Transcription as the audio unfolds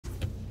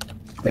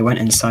They went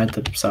inside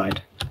the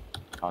side.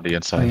 On the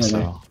inside, yeah,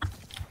 so.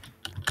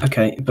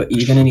 Okay, but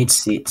you're gonna need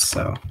seats,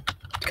 so.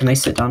 Can they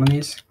sit down on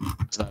these?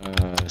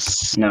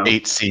 No.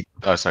 8 seats.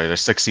 Oh, sorry,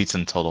 there's 6 seats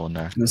in total in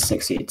there. There's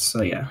 6 seats,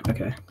 so yeah,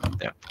 okay.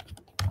 Yeah.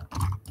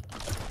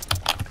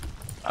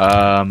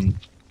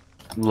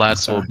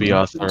 Lats will be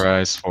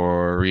authorized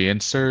for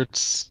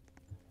reinserts.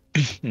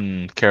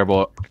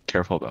 Careful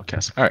about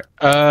cast. Alright,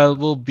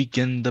 we'll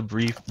begin the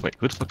brief. Wait,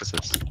 who the fuck is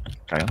this?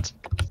 Giants?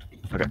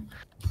 Okay.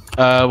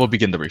 We'll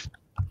begin the brief.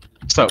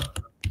 So,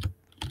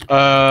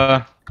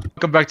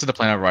 welcome back to the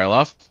planet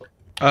Ryloth.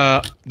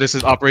 This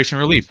is Operation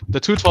Relief. The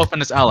 212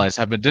 and its allies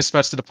have been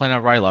dispatched to the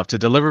planet Ryloth to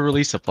deliver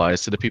relief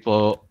supplies to the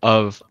people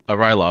of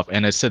Ryloth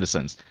and its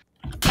citizens.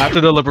 After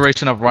the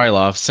liberation of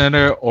Ryloth,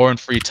 Senator Oren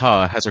Free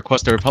Ta has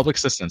requested Republic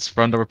assistance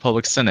from the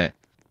Republic Senate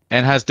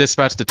and has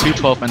dispatched the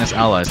 212 and its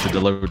allies to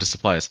deliver the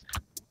supplies.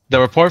 The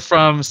report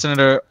from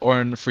Senator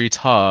Oren Free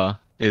Ta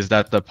is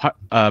that the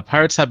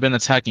pirates have been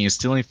attacking and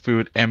stealing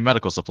food and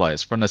medical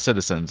supplies from the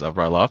citizens of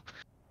Ryloth,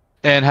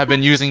 and have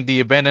been using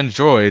the abandoned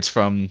droids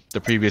from the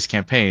previous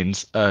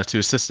campaigns to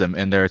assist them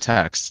in their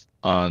attacks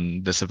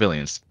on the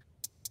civilians.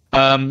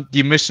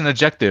 The mission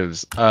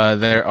objectives,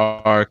 there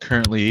are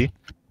currently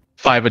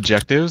 5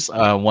 objectives.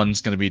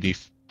 One's going to be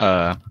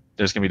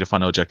there's going to be the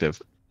final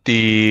objective.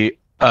 The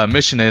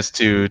mission is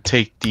to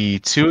take the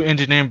 2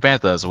 engineering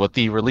banthas with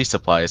the release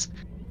supplies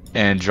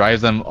and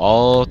drive them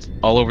all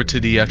over to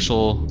the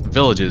actual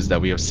villages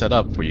that we have set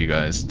up for you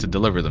guys to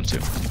deliver them to,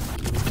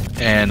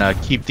 and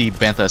keep the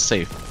banthas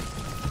safe.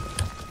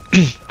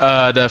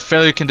 The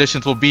failure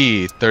conditions will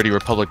be 30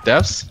 Republic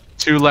deaths,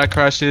 2 lat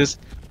crashes,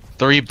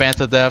 3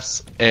 bantha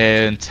deaths,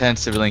 and 10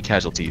 civilian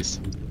casualties.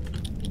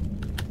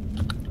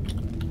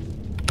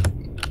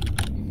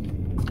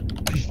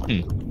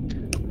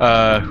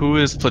 Who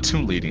is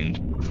platoon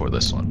leading for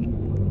this one?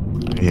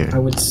 Here. I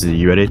would. Are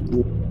you ready?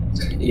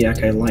 Yeah.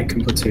 Okay. Light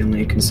can platoon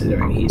lead,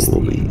 considering he's the.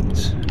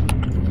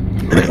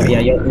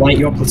 Okay. Yeah. Light,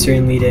 you're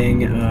platoon leading.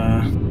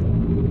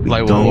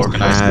 We don't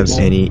have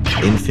any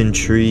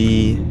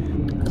infantry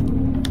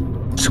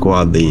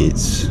squad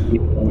leads.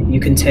 You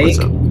can take.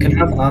 You can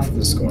have half of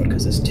the squad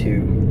because there's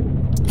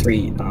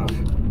 3 half.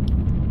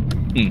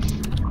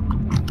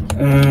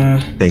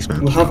 Thanks,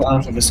 man. We'll have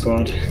half of the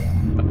squad.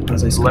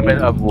 Limit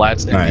of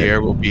lats in the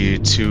air will be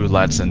 2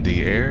 lats in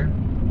the air.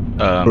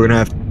 We're gonna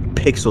have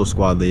Pixel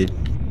squad lead.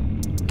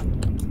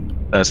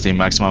 That's the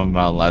maximum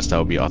amount of lats that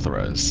will be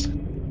authorized.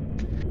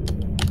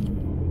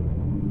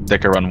 They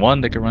can run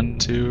 1, they can run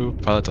 2.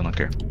 Pilots, I don't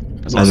care.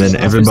 And then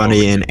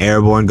everybody in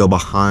airborne go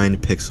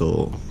behind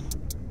Pixel.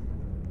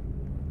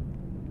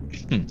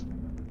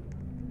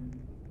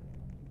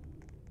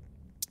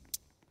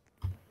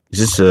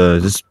 Is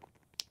this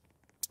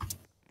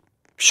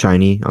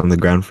shiny on the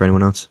ground for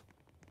anyone else?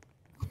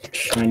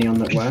 Shiny on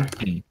the where?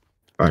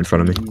 Right in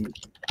front of me.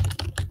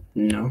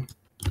 No.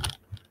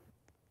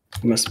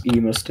 You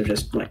must have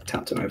just like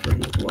tapped him over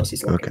and whilst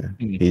he's lagging.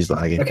 Okay, he's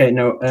lagging. Okay,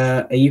 no.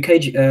 Are you do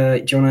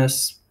you want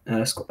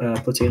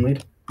to platoon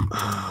lead?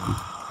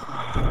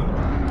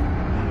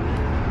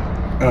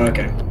 Oh,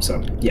 okay.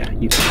 So yeah,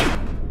 you can.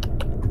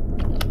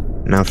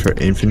 Now for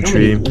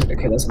infantry.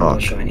 Okay, that's not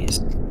the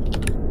shinies.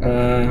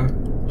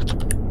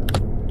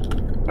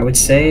 I would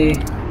say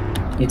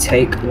you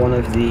take one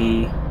of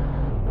the.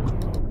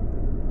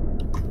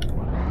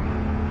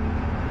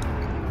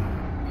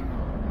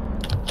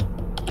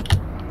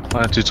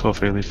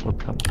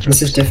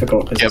 This is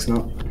difficult because it's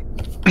not.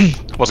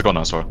 What's going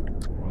on, Sora?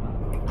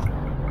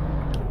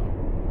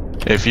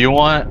 If you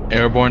want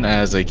airborne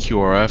as a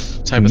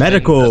QRF type of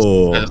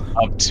medical, thing, that's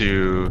up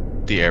to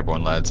the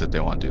airborne lads if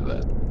they want to do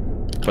that.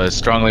 But it's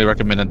strongly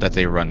recommended that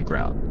they run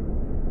ground.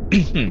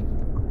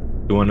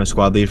 You want a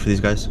squad lead for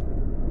these guys?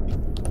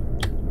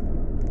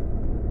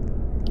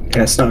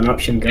 Yeah, it's not an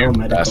option. Go on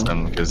medical. Ask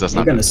them, because that's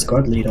You're not. gonna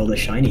squad lead all the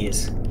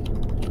shinies.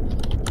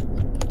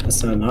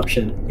 That's not an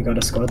option. You got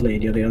a squad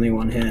lead. You're the only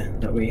one here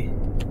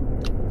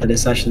that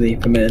is actually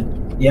permitted.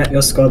 Yeah,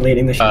 you're squad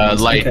leading the shinies.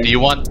 Light, okay. do you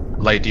want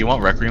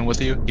Requiem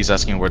with you? He's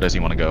asking where does he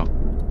want to go.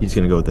 He's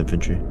gonna go with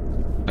infantry.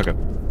 Okay.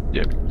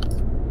 Yeah.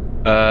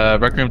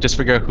 Requiem, just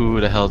figure out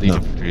who the hell the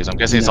infantry is. I'm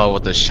guessing it's all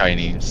with the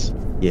shinies.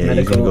 Yeah, medical,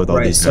 he's gonna go with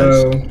all these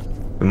guys. So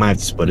we might have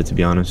to split it, to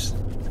be honest.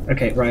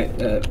 Okay, right.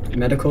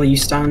 Medical, you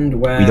stand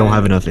where. We don't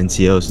have enough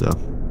NCOs though.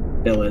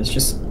 Bill is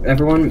just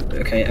everyone.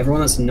 Okay,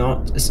 everyone that's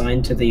not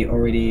assigned to the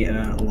already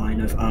line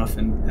of ARF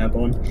and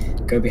airborne,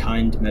 go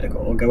behind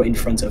medical or go in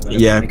front of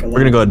medical. Yeah, we're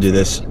gonna go ahead and do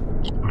this.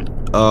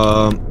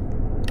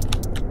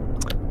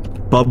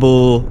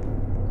 Bubble,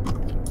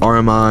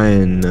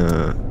 RMI, and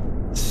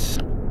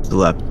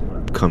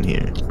Celeb, come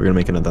here. We're gonna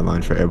make another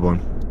line for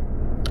airborne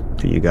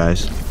for you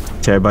guys.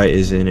 Terabyte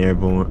is in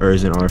airborne or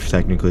is in ARF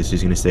technically, so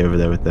he's gonna stay over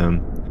there with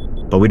them.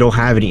 But we don't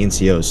have any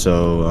NCOs,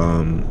 so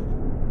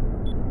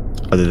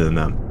other than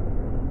them.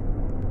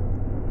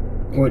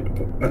 What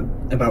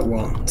about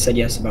what? Said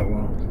yes about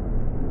what?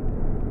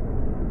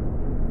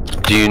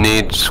 Do you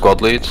need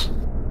squad leads?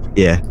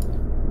 Yeah.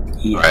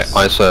 Yes.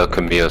 Alright, Isa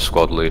can be a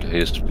squad lead.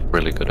 He's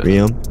really good at it.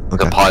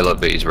 Okay. The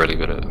pilot, but he's really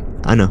good at it.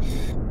 I know.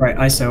 Right,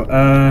 ISO.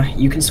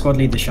 You can squad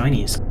lead the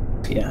shinies.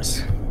 Yes.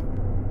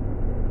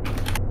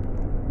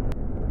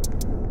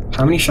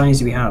 How many shinies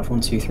do we have? 1,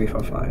 2, 3,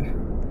 4, 5.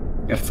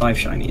 We have 5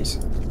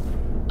 shinies.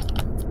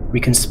 We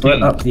can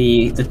split up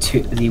the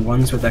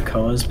ones with their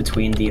colors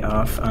between the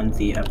ARF and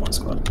the Airborne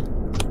squad,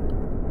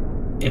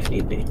 if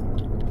need be.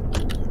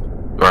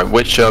 Right,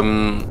 which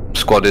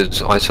squad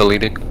is ISO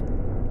leading?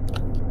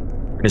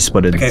 It's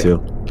split into Okay.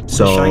 two.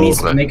 So The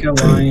shinies make a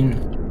line.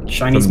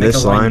 Shinies from make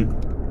this a line.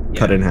 line,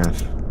 cut it in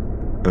half.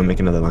 And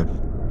make another line.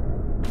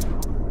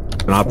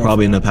 And I'll Four,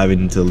 probably four. end up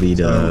having to lead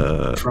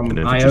from an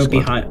infantry IO squad.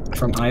 behind.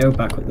 From IO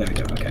backward. There we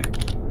go. Okay.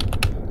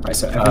 Right.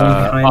 So everyone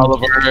behind.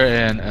 Oliver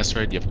and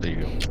S-Raid. Yep, there you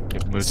go.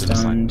 Yep, move to the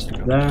Stand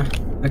side. there.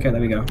 Okay, there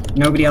we go.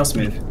 Nobody else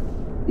move.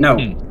 No,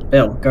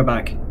 Bill, go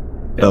back.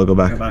 Bill, go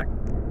back. Go back.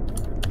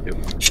 Yep,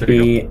 Should there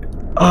you be.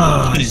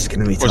 Oh, this is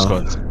gonna be Four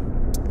tough. squads.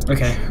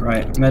 Okay,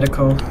 right.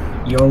 Medical,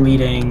 you're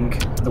leading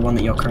the one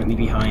that you're currently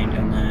behind,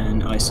 and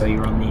then ISO,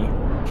 you're on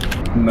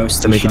the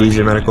most. To make it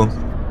easier, medical.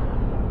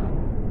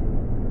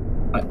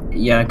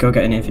 Yeah, go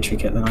get an infantry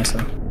kit then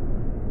ISO.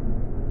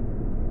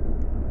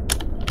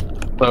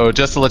 So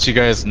just to let you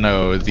guys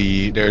know,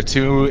 there are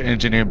 2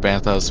 engineered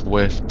banthas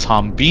with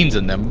Tom beans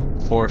in them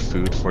for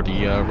food for the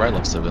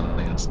Rylov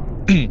civilians.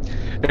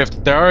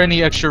 If there are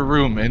any extra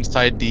room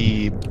inside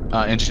the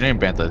engineering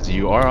banthas,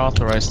 you are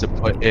authorized to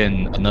put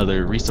in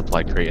another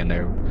resupply crate in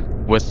there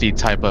with the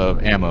type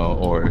of ammo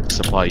or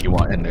supply you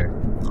want in there.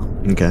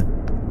 Okay.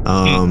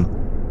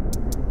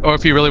 Or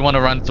if you really want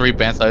to run 3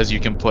 banthas, you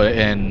can put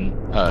in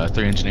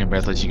 3 engineering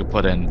banthas. You can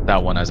put in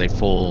that one as a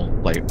full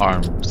like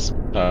arms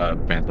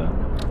bantha.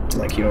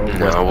 Like your.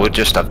 No, we'll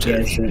just have to.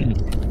 Yeah, sure.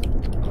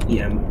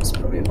 Yeah, it's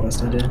probably the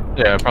best idea.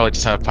 Yeah, probably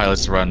just have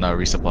pilots to run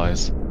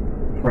resupplies.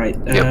 Right.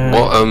 Yeah,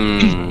 what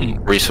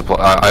resupply?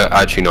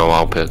 I actually know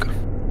I'll pick.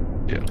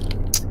 Yeah.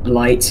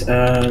 Light.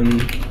 Yeah,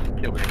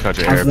 we can cut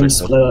your Have air them as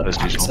split.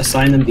 usual.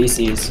 Assign them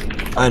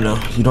VCs. I know.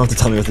 You don't have to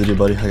tell me what to do,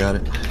 buddy. I got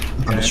it.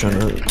 I'm just trying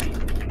to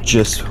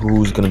just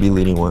who's gonna be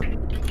leading what.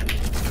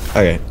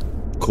 Okay.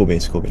 Cool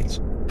beans, cool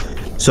beans.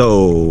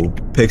 So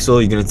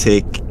Pixel, you're gonna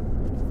take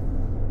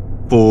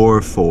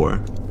 4-4.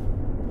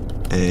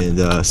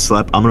 And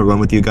Slep, I'm gonna run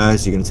with you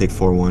guys. You're gonna take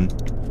 4-1.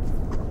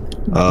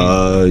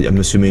 I'm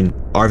assuming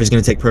Arv is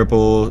gonna take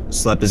purple.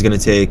 Slep is gonna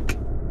take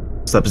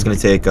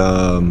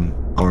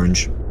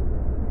orange.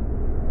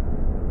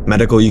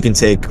 Medical, you can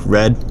take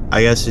red.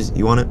 I guess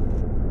you want it.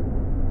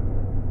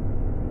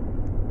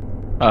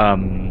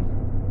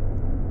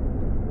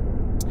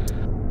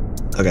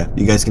 Okay,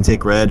 you guys can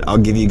take red. I'll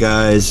give you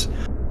guys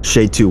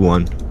shade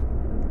 2-1,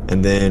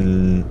 and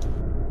then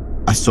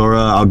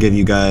Asura, I'll give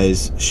you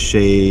guys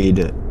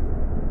shade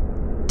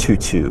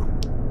 2-2.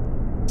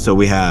 So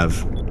we have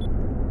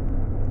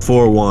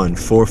 4-1,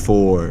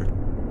 4-4,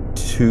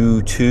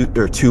 2-2,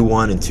 or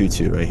 2-1 and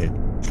 2-2 right here.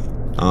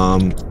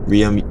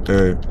 Riam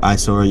or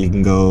Isora, you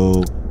can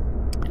go.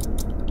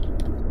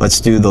 Let's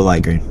do the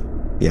light green.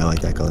 Yeah, I like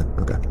that color.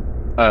 Okay.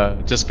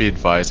 Just be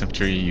advised,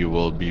 infantry, you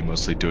will be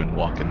mostly doing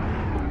walking.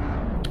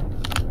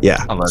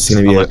 Yeah, Unless- it's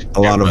gonna be unless a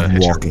you're lot able to of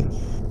hit your- walking.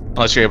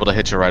 Unless you're able to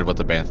hitch a ride with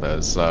the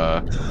banthas.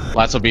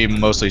 Lats will be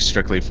mostly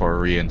strictly for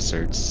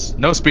reinserts.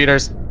 No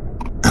speeders.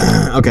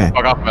 Okay.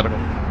 Fuck off, medical.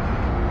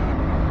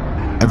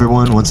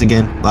 Everyone, once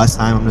again, last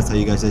time I'm gonna tell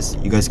you guys this.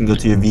 You guys can go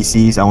to your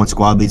VCs. I want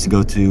squad leads to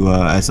go to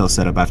SL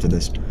setup after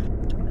this.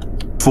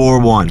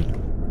 4-1,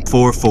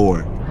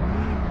 4-4,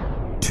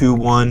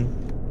 2-1,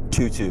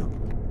 2-2.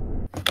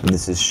 And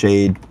this is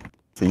shade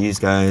for you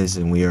guys,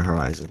 and we are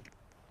Horizon.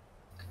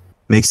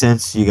 Makes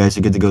sense? You guys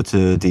are good to go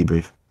to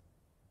debrief.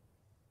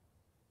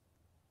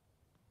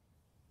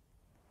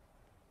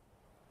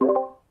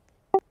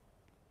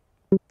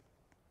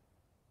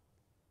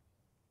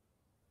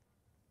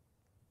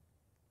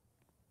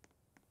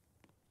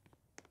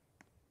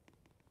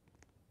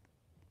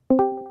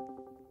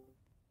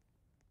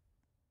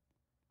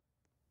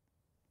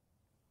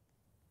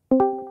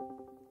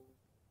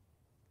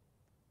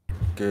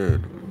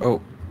 Good.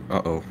 Oh,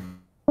 uh-oh.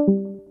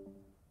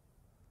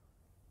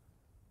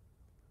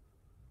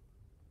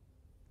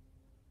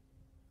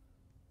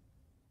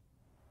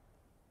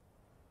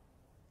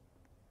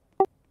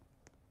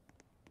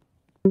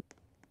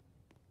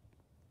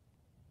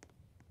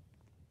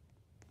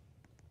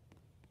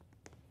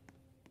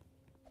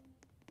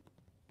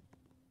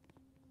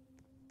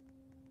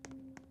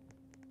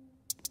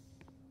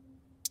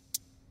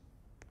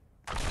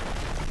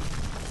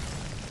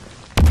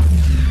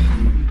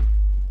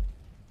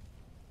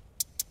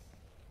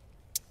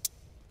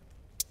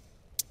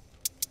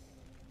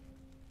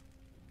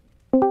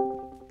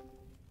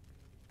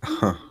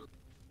 Huh.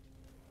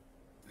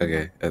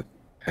 Okay,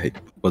 I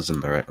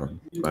wasn't the right one.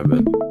 My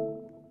bad.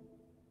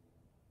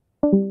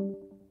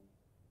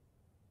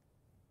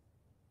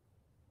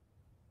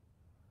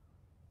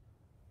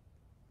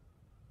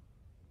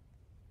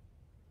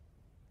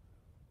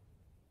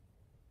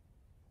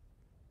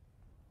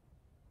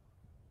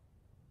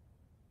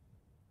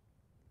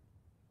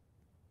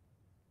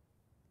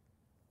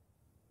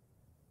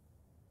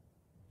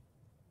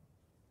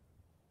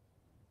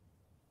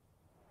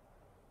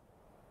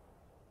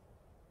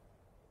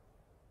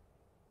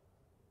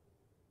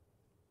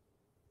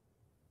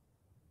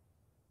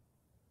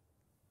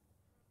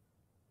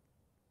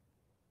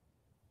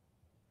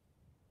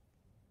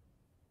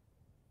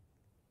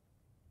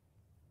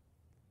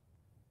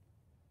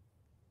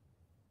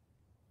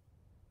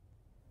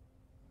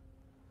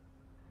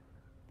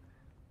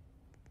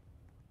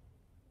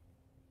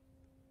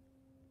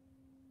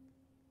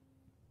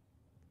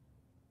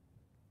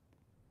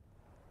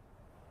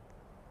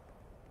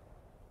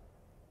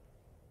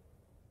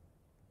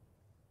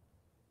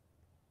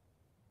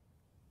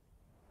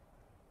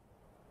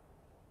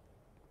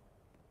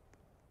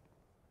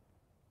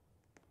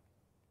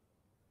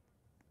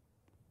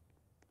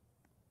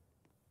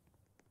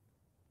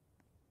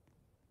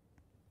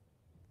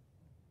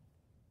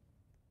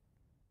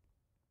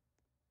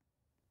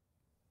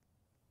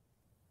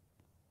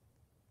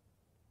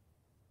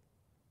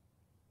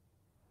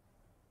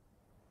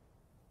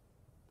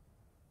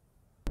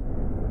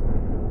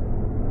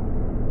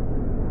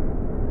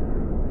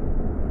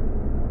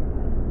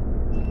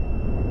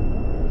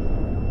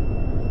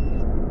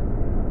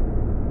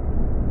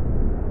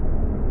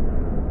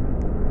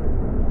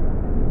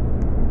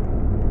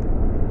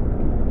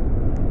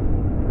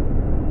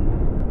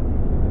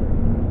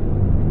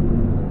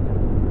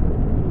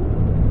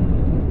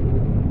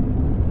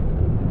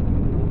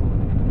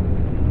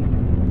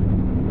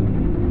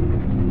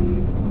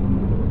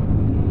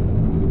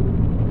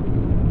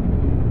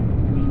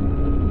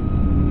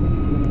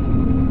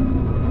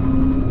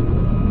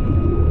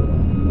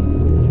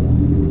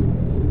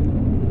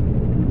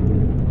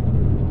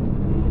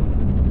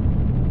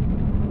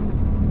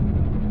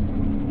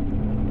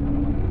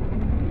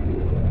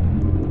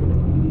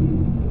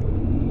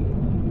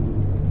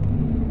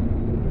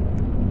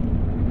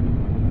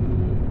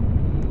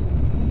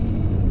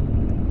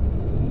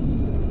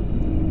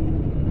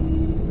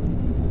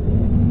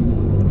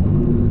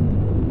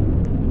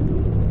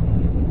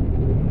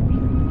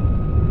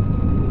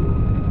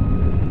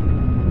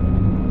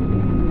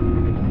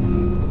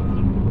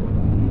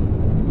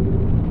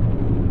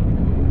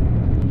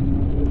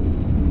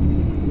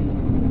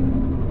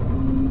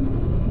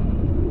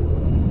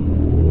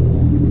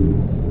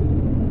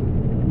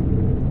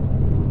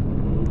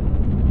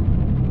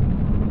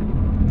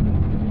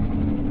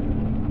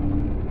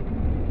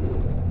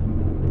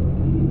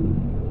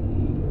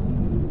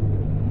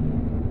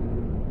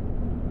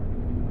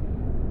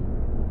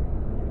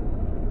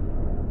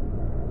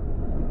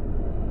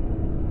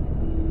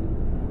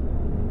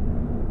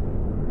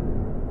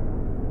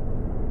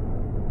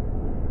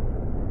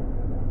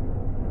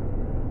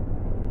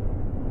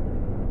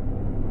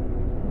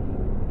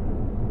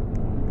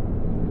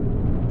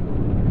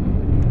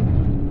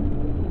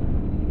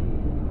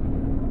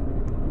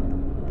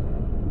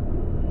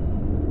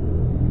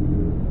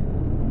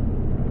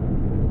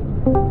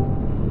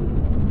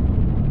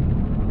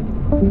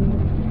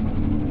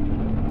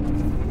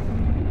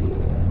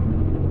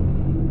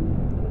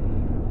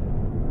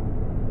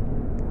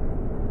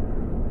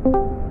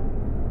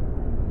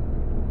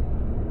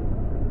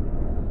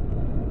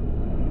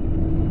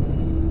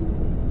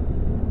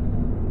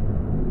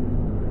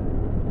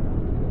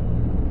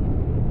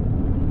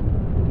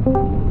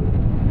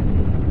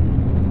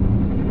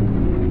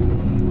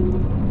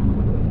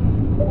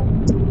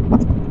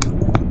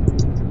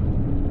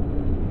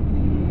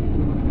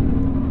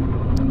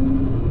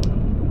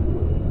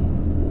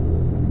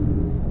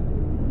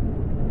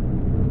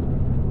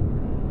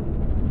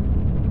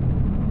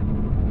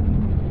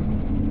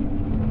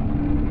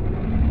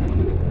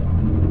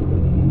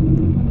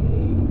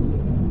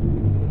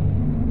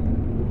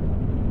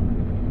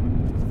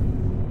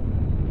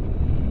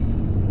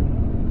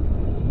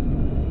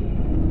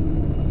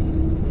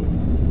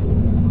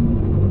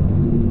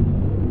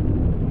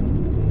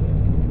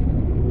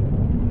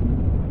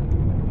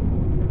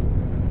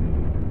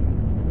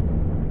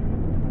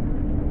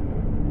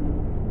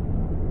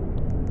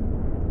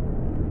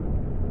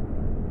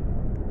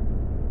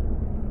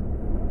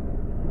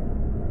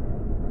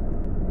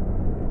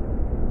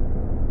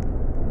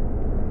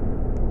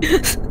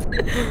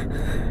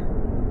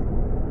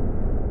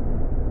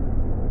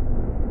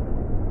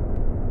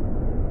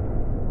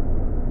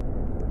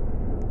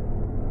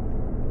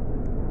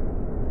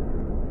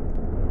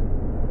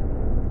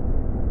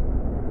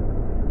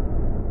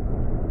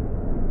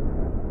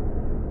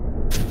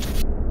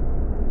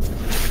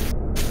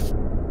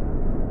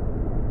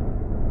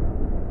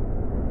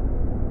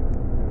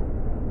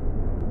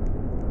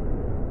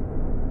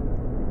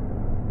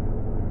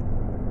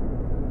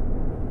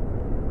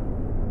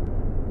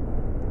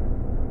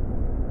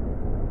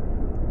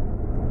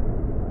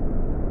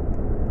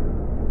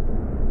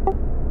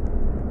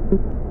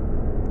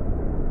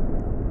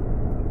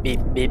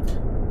 Beep.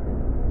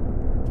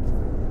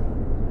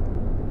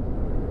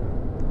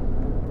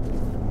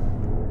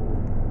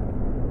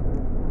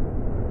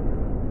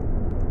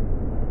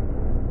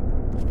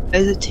 Why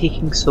is it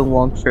taking so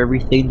long for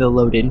everything to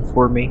load in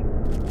for me?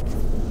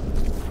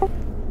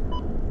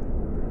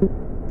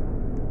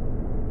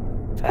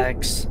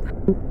 Facts.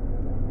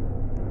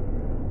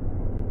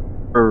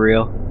 For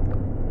real.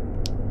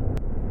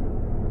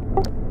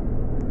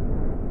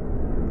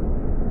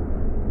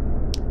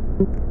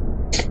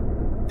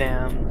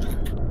 Damn.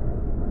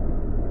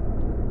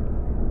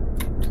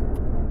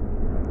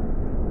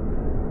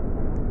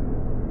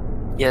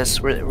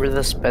 Yes, we're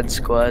the sped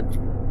squad.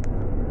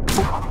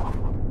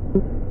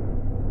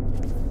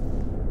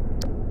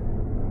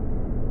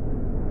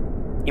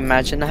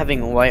 Imagine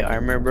having white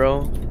armor,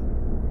 bro.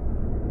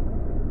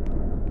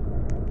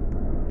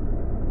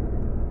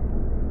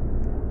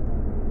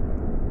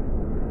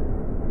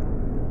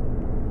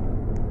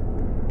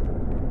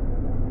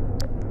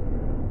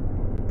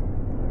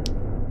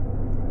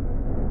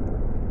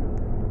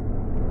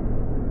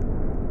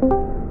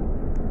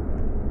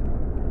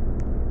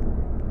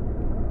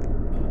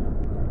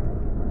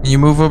 You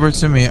move over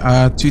to me.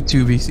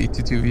 2-2 VC.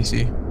 2-2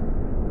 VC.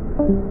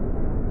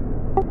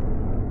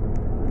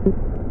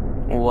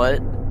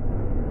 What?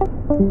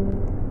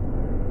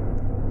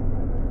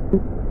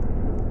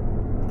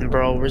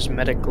 Bro, where's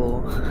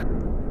medical?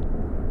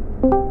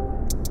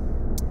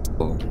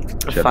 Oh,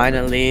 shut up.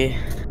 Finally.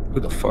 Who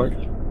the fuck?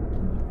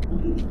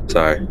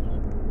 Sorry.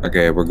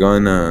 Okay, we're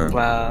going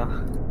Wow.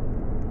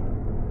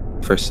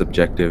 first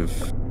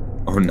objective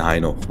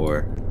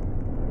 0904.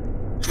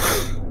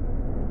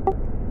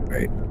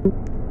 Right.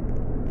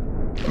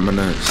 I'm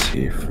gonna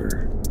see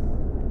for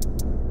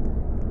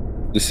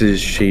this is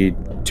shade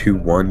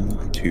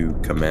 2-1 to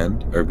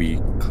command. Are we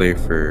clear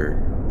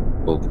for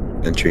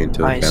entry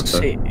into I Bantha?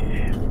 see.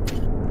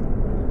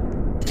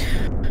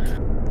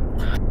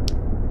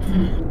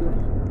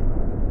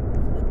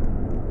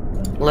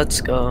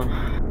 Let's go.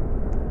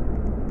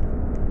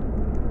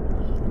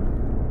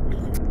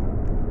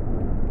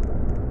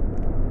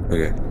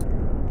 Okay.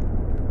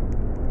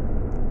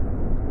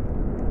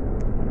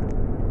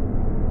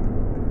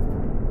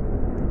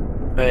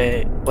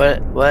 Wait,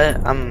 what?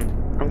 What?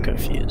 I'm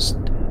confused.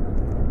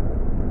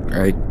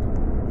 Alright.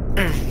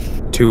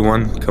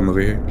 2-1, come over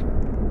here.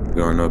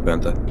 We don't know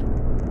Bantha.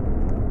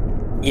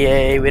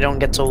 Yay, we don't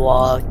get to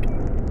walk.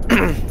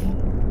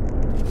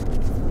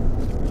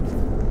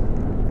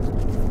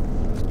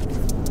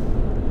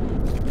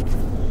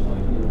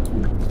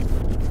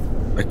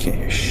 I can't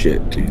hear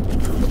shit, dude.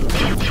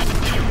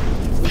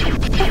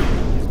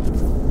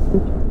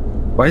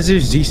 Why is there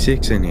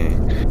Z6 in here?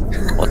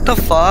 What the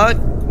fuck?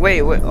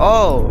 Wait, wait.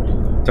 Oh.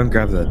 Don't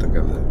grab that, don't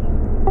grab that.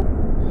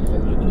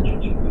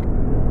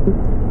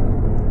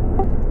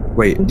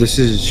 Wait, this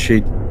is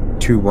shade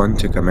 2-1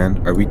 to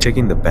command. Are we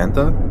taking the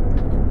Bantha?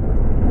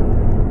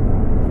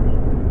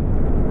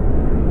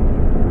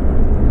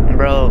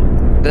 Bro,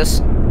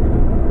 this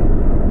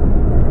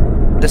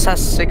has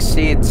 6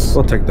 seats,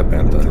 We'll take the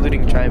Bantha.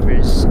 including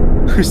drivers.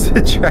 Who's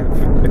the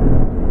driver?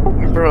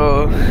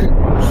 Bro,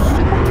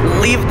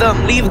 leave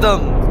them, leave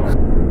them.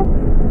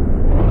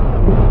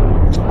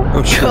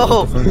 Oh shit.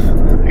 Yo, what the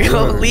fuck? yo,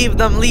 Whatever. leave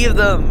them, leave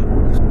them.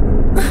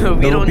 We There'll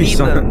don't be need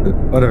some,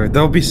 them. Whatever.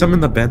 There'll be some in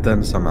the Bantha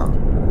and some out.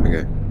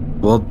 Okay.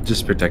 We'll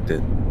just protect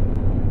it.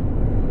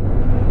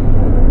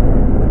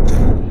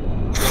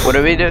 What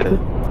do we do?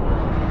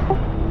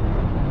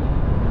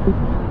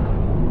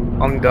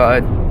 Oh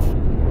god.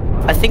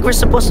 I think we're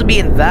supposed to be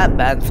in that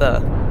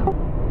Bantha.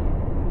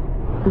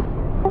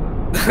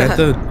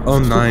 Bantha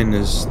 09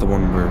 is the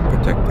one we're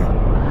protecting.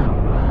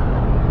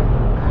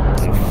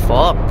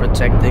 Fuck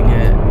protecting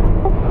it.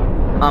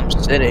 I'm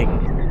sitting.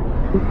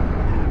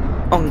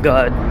 Oh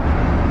god.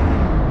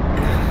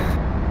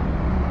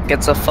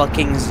 Gets a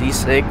fucking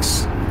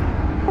Z6.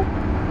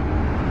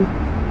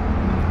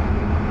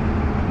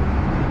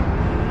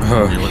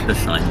 Oh. What the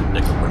shiny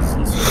pick up with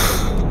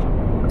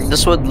these.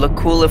 This would look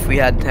cool if we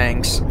had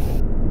tanks.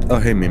 Oh,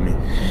 hey, Mimi.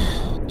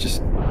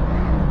 Just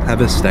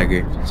have a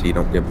stagger so you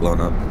don't get blown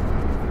up.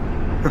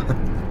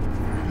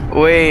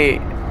 Wait.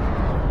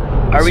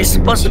 Are we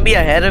Something supposed to else. be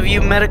ahead of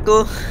you,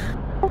 medical?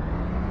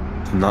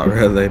 Not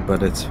really,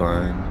 but it's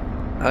fine.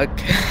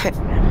 Okay.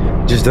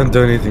 Just don't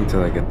do anything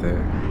till I get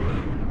there.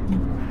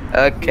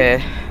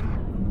 Okay.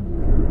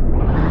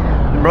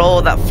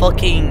 Bro, that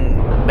fucking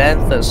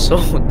Bantha's so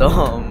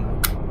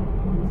dumb.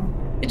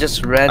 It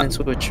just ran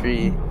into a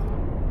tree.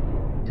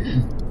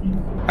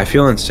 I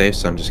feel unsafe,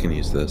 so I'm just gonna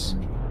use this.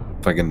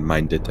 Fucking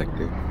mine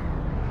detector.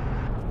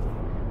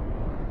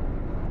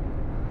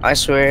 I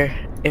swear,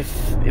 if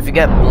you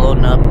get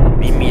blown up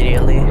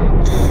immediately,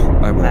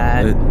 I won't.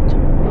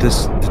 Mad.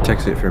 This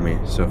detects it for me,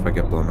 so if I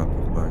get blown up,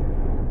 I'm fine.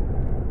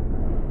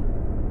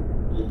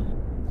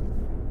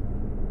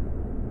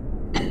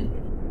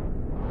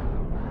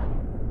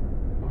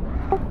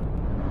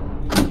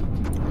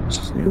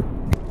 Just new.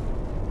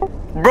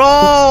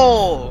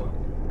 bro,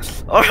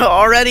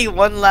 already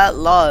one lat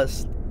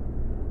lost.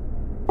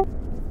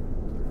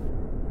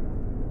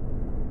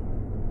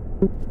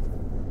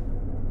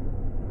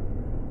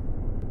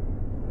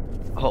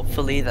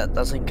 Hopefully that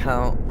doesn't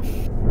count.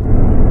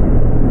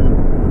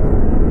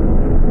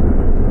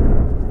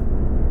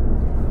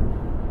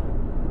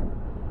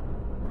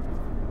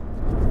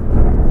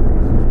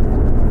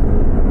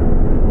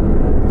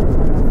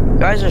 You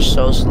guys are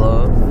so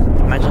slow.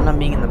 Imagine not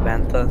being in the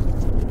bantha.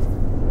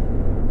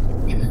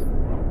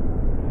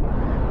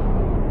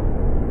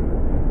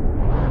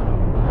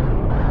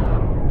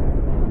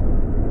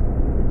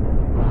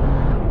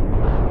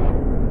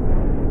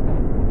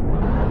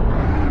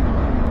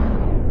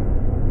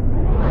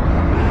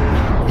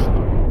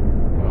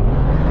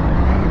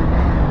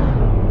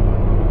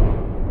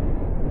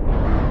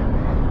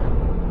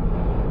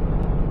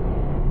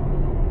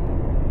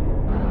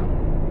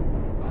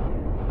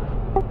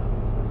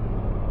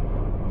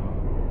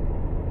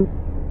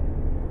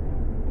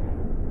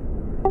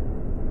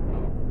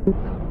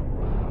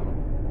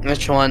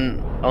 Which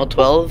one? Oh,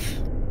 12?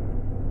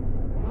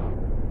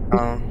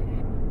 Oh.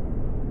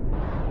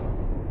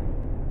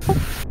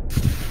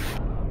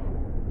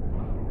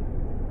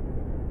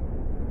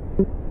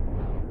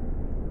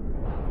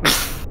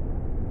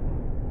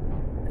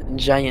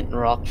 Giant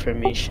rock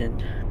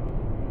formation.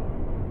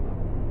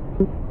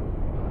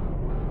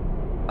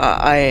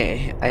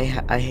 I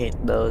hate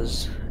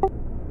those.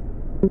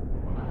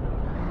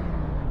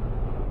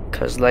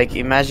 Cause like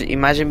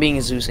imagine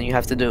being Zeus and you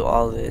have to do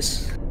all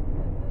this.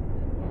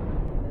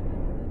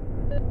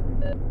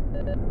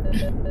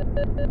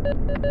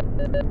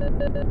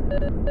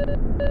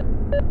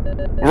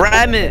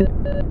 Ram it!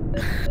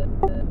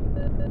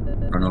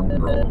 I don't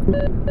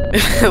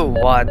know.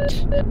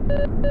 Watch.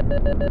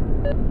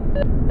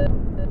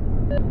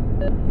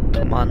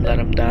 Come on, let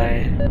him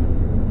die.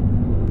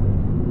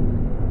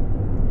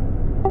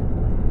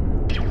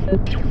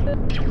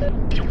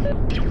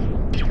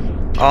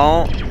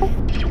 Oh.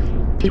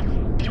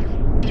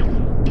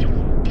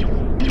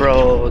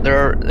 Bro,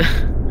 they're...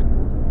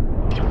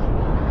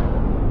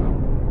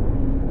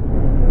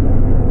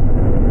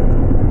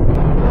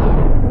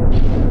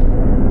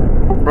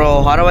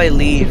 Bro, how do I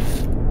leave?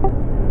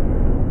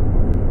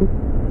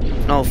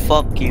 No,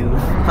 fuck you.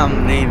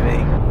 I'm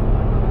leaving.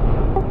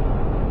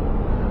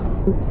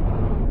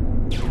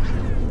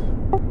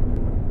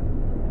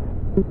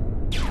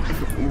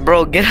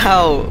 Bro, get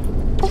out.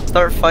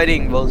 Start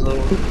fighting, bozo.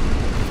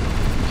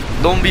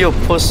 Don't be a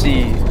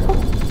pussy.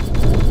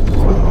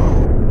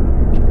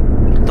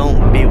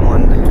 Don't be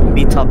one.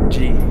 Be top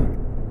G.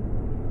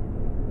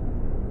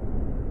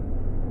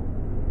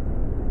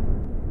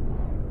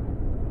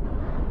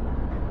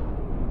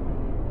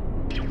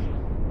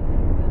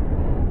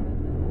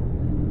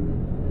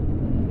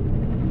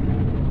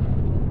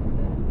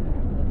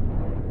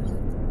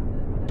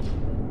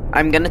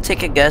 I'm gonna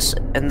take a guess,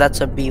 and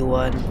that's a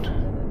B1.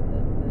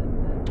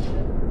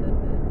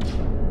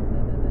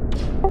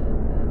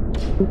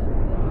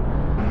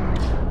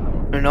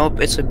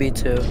 Nope, it's a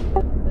B2.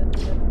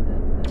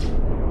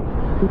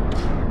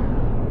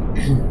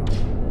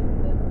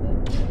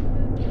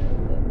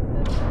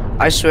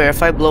 I swear,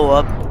 if I blow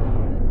up...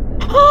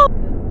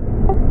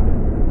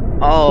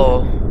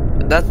 Oh,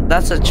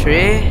 that's a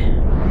tree?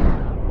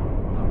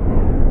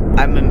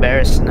 I'm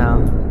embarrassed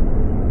now.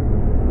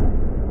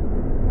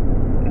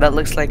 That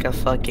looks like a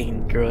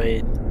fucking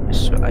droid.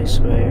 I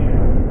swear.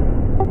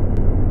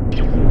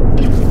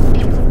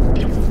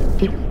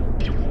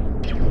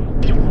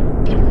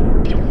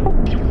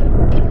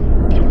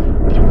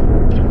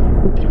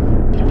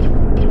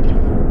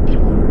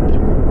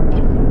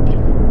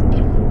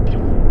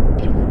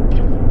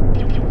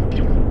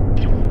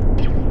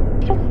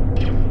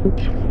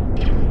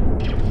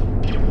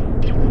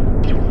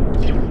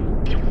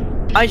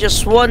 I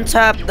just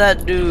one-tapped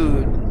that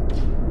dude.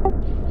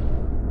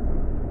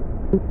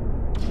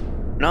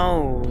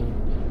 No,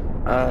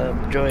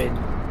 droid.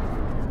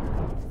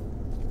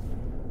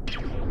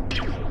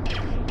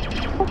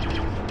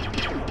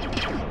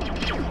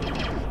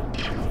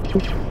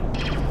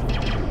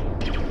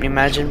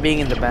 Imagine being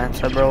in the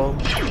bantha, bro.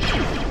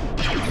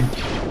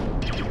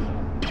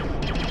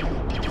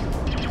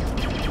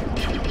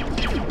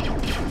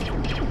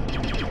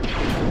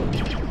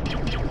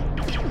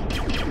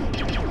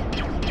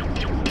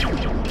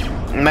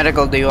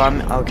 Medical, do you want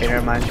me? Okay,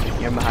 never mind.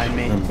 You're behind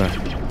me. I'm back.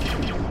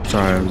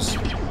 Sorry, I was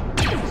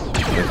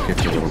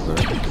kicked a little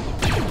bit.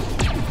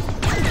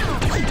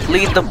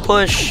 Lead the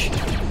push.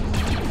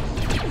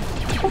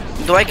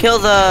 Do I kill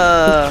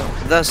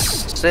the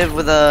Civ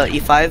with a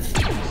E5?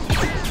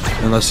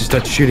 Unless he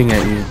starts shooting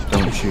at you,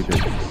 don't shoot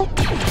it.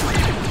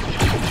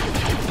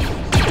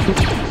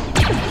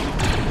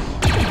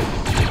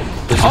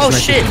 Oh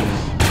shit!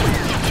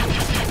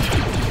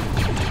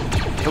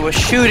 It was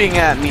shooting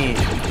at me.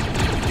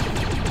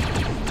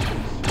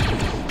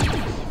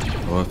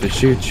 Well, if it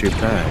shoots, shoot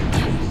back.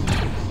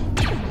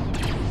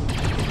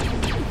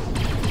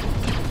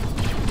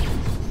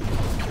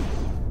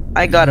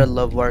 I gotta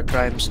love war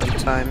crimes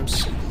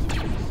sometimes.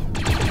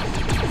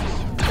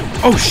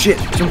 Oh shit!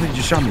 Something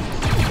just shot me.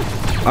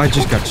 I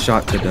just got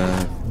shot to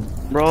death.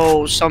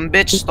 Bro, some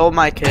bitch stole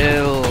my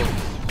kill.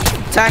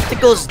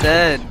 Tactical's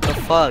dead. The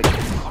fuck?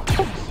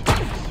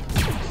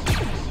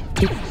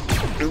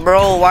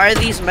 Bro, why are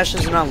these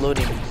meshes not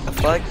loading? The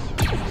fuck?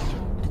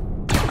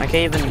 I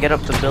can't even get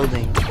up the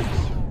building.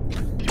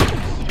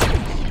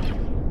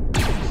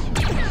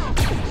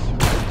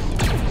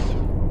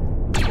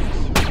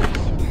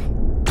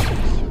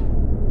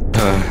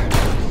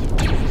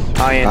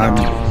 Oh, yeah,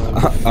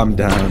 no. I'm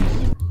down.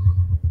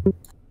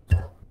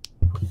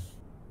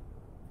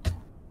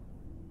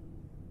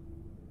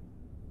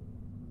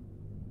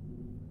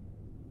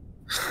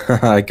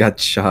 I got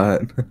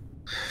shot.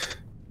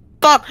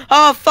 Fuck!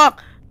 Oh,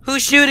 fuck!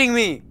 Who's shooting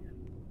me?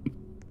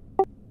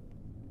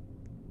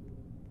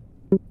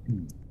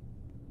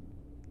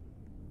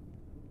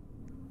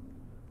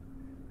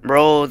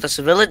 Bro, this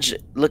village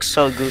looks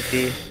so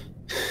goofy.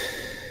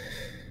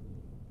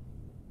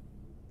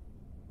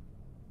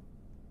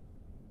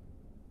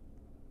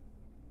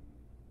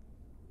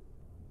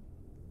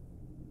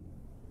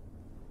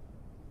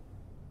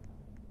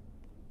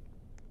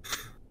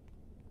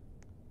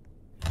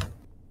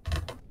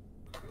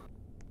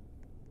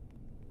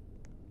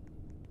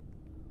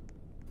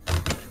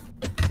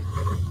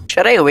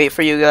 Should I wait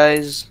for you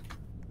guys?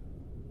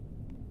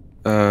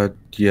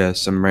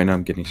 Yes, right now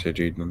I'm getting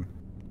surgery done.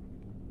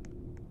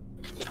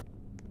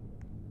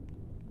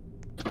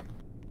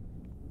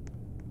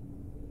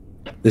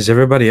 Is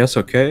everybody else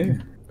okay?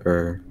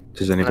 Or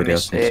does anybody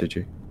else need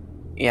surgery?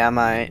 Yeah, I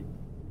might.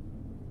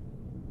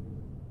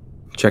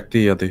 Check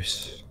the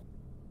others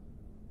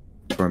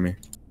for me.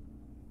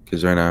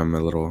 Because right now I'm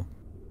a little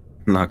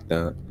knocked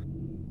out.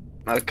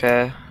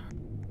 Okay.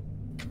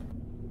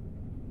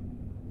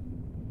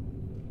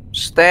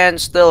 Stand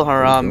still,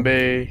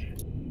 Harambe.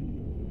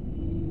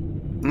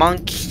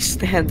 Monkey,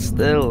 stand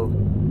still.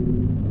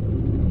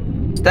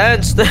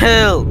 Stand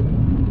still!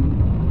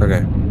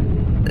 Okay.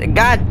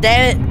 God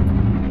damn it!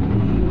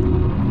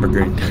 We're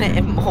great. I'm gonna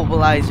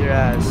immobilize your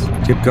ass.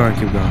 Keep going,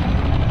 keep going.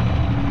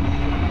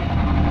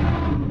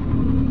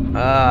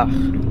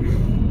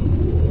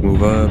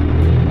 Move up,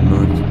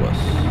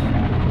 northwest.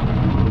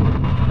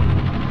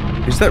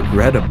 Who's that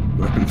red up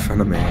in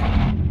front of me?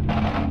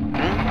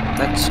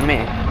 That's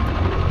me.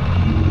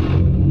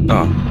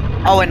 Oh.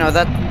 Oh wait, no,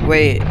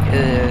 wait,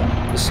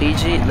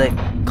 CG, like,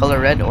 color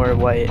red or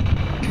white?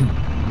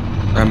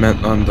 I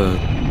meant on the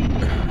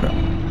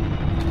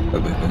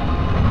other thing.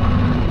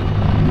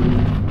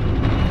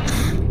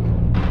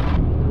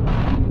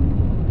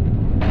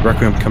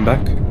 Requiem, come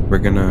back. We're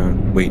gonna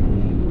wait.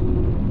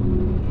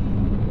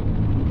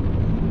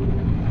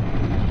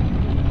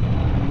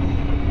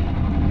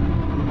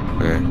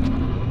 Okay.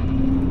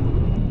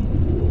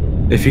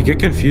 If you get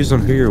confused on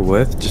who you're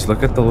with, just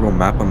look at the little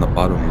map on the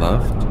bottom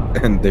left,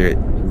 and the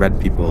red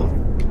people.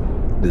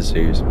 This is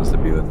who you're supposed to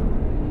be with.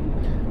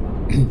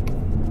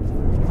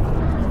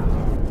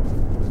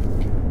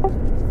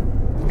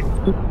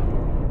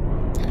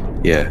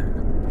 Yeah.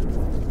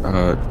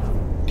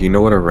 Do you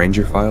know what a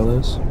ranger file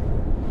is?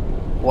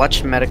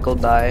 Watch medical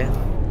die.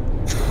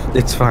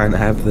 It's fine, I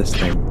have this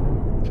thing.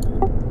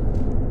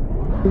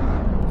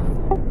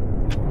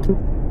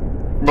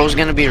 Bro's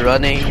gonna be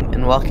running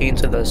and walking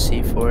into the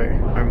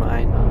C4 or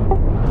mine.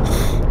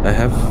 I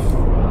have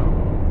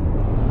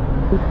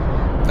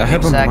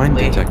a mine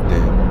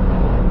detector.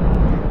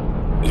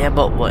 Yeah,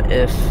 but what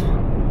if?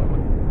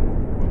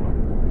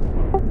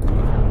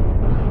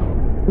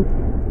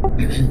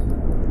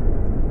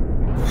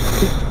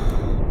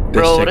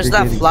 Bro, what is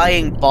that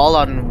flying ball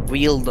on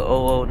wheeled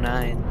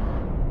 009?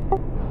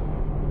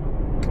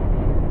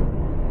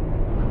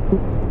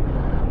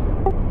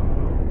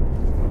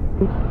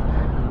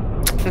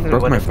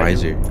 Broke my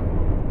visor.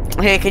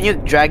 Hey, can you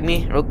drag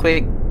me real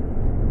quick?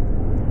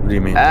 What do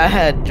you mean?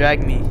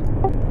 Drag me.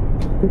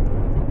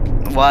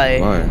 Why?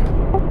 Why?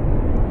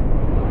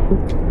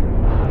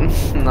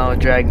 No,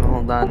 drag me,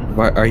 hold on.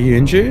 Why, are you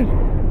injured?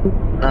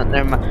 No,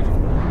 never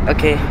mind.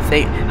 Okay,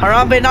 say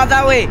Harambe, not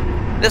that way!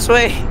 This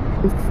way!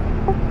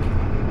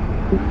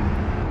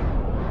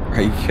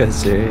 Are you guys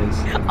serious?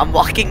 I'm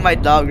walking my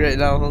dog right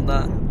now, hold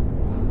on.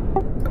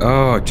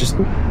 Oh, just...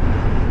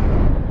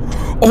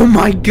 Oh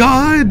my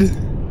god!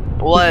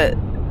 What?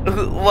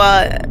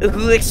 What?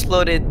 Who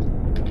exploded?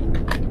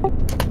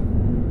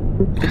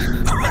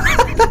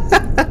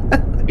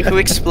 Who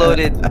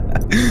exploded?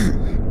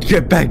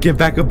 Get back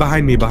up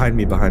behind me.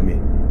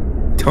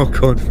 Don't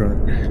go in front.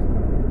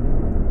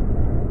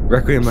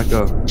 Requiem, let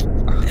go.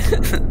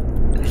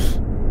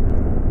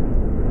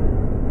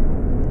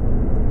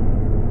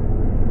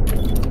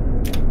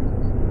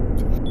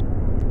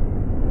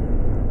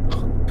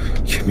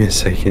 Give me a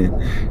second.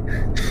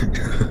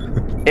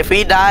 If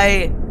we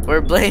die,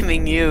 we're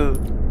blaming you.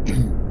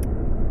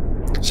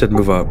 Said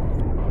move up.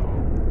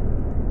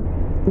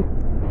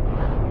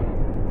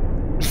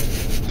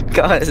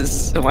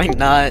 Cause why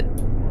not?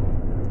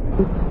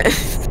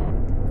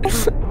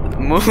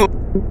 Move.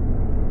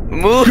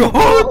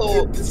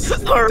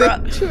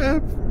 Alright.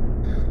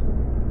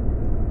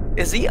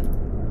 Is he?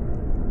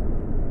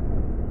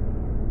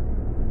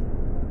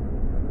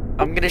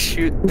 I'm gonna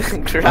shoot the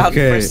ground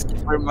first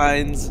for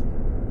mines.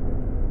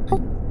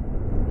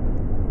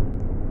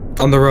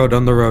 On the road.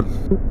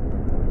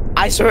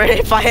 I swear,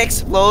 if I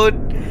explode,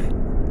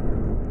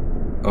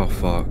 Oh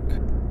fuck.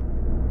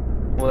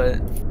 What?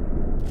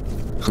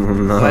 Do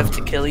No. I have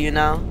to kill you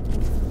now?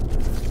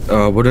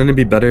 Wouldn't it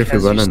be better if we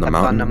Because run you in the stepped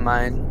on the mountain?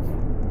 mine.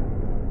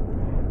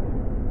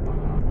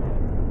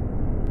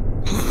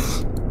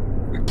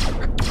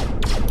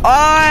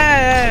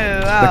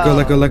 Oh!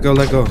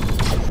 Let go.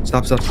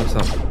 Stop.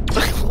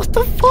 What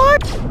the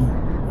fuck?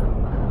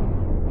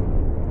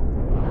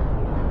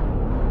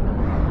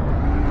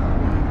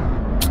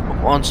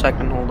 One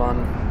second, hold on.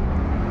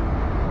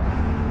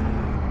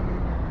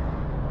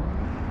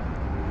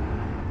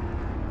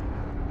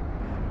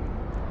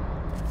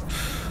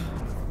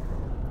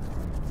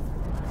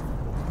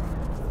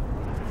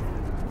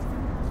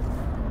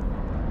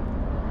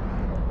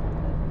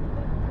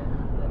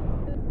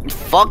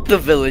 Fuck the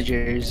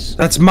villagers.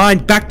 That's mine.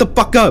 Back the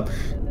fuck up.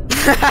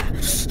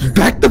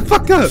 Back the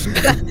fuck up.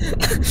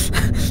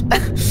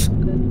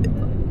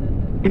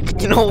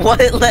 You know what?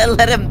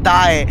 Let him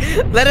die.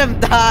 Let him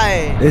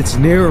die. It's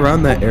near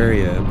around that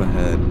area up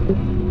ahead.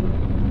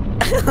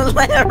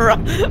 Let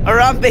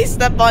Arambe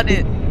step on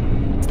it.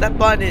 Step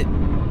on it.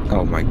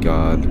 Oh my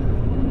god.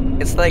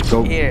 It's like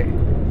Go. here.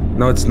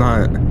 No, it's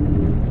not.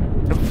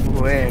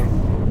 Where?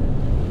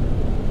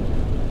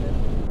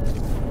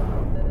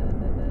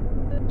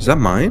 Is that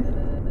mine?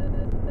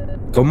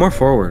 Go more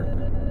forward.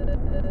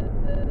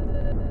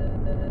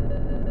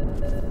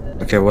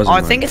 Okay, it wasn't Oh,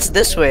 I mine. think it's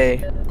this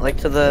way. Like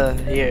to the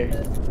here.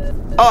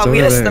 Oh, I'm It's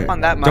gonna over step there.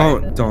 on that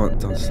mine.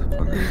 Don't step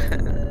on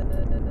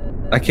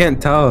it. I can't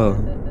tell.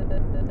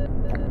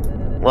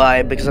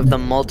 Why? Because of the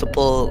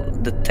multiple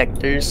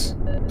detectors.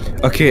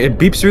 Okay, it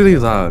beeps really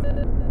loud.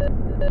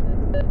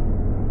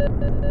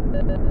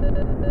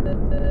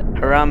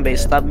 Harambe,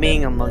 stop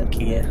being a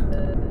monkey.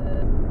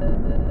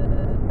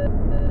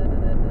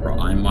 Bro,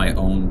 I'm my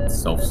own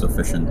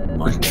self-sufficient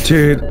mind.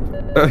 Dude,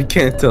 I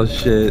can't tell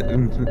shit. I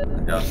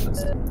got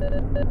this.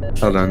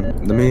 Hold on,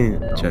 let me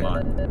Don't check.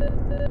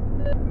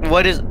 mind.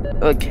 What is?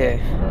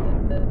 Okay.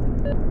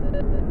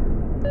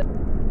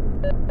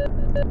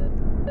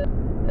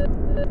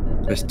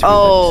 There's two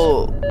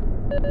Oh.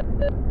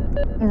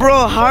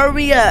 Bro, how are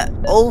we at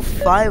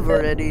 05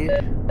 already?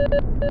 legs.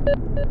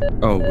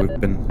 Oh, we've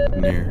been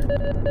near.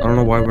 I don't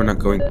know why we're not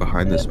going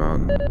behind this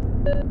mountain.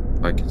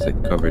 I guess they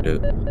covered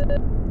it.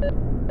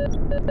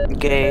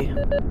 Okay.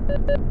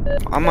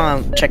 I'm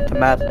gonna check the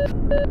map.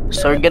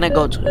 So we're gonna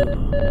go to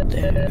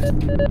there.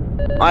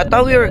 I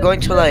thought we were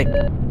going to like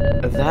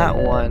that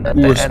one at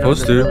We the were end of the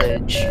supposed to.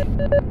 village.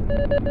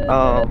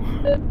 Oh.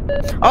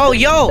 Oh,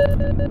 yo!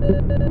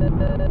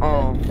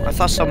 Oh, I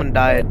thought someone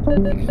died.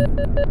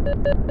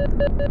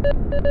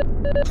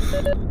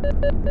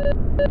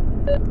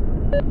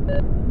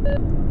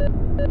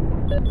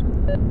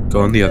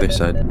 Go on the other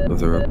side of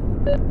the road.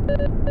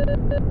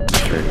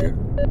 There you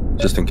go.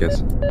 Just in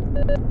case.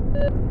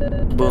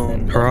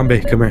 Boom.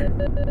 Harambe, come here.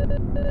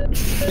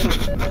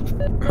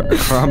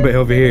 Harambe,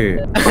 over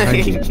here.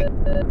 Behind you.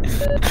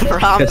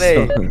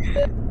 Harambe.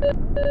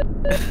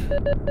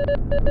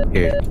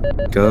 Here,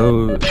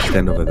 go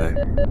stand over there.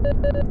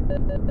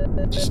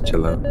 Just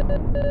chill out.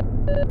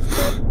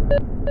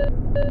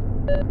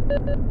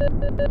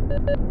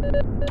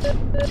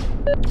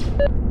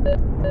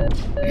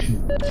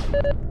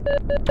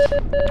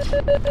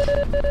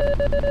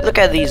 Look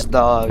at these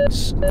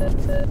dogs.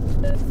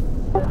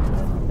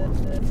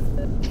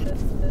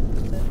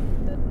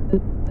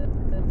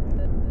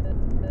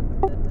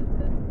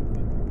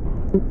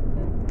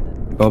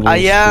 Bubbles. I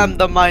am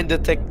the mine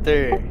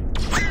detector.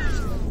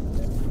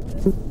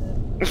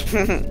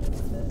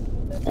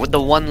 With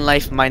the one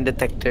life mine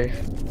detector.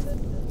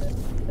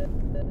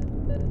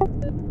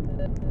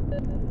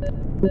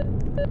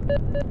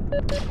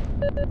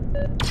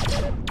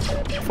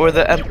 For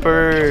the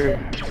Emperor.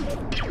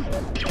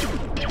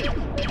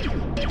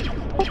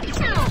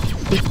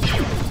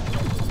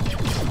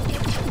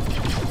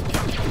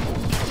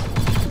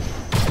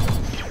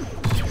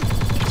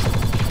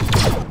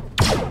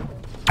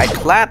 I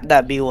clapped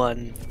that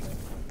B1.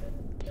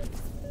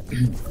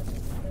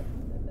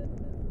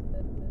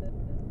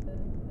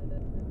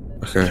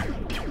 Okay.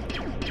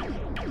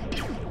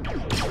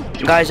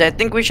 Guys, I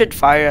think we should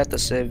fire at the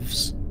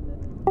civs.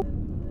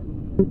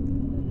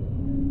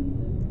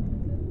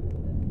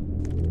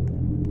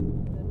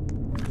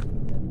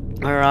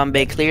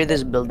 Harambe, clear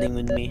this building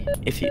with me,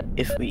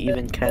 if we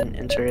even can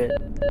enter it.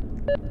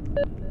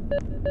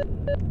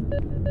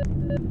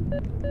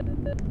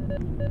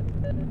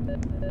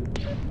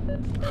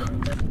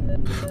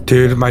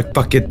 Dude, my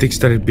fucking thing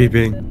started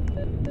beeping.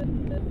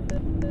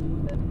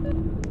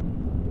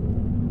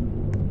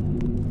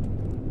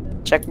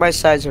 Check my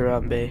sides,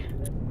 Harambe.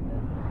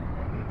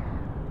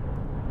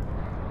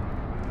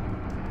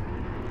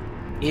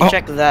 You Oh,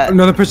 check that.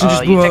 another person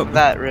just you blew check up.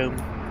 that room.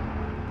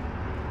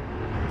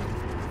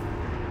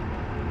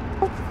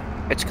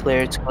 It's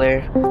clear. It's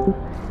clear.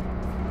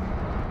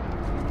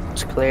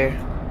 It's clear.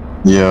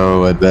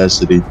 Yo,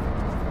 Adversity.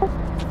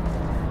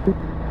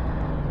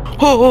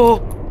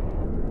 Oh!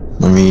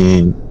 Let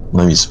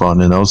me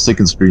spawn in. I was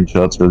taking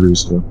screenshots earlier,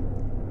 so.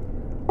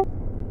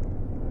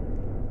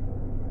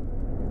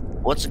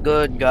 What's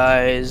good,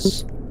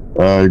 guys?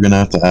 You're gonna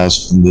have to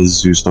ask the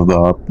Zeus of the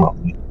op, not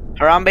me.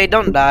 Harambe,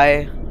 don't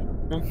die.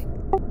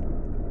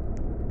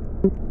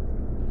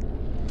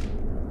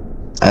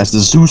 Ask the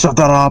Zeus of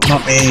the op,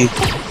 not me.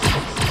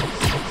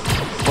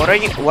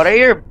 What are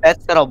your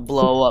bets that'll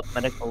blow up,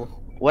 medical?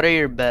 What are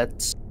your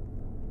bets?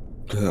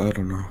 I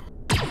don't know.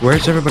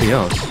 Where's everybody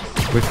else?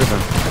 Wait for them.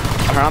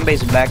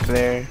 Harambe's back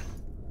there.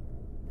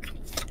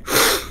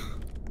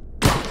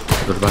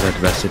 What about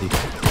adversity?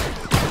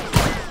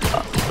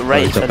 Right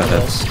Oh, in it's up front of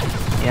ahead. us.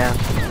 Yeah.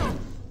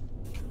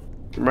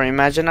 Bro,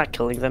 imagine not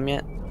killing them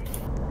yet.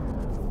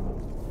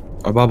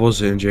 Our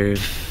bubble's injured.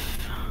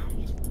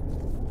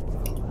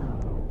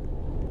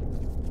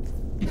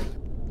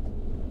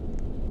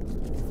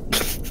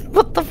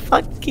 What the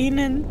fuck,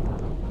 Keenan?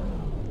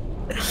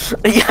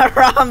 Yeah,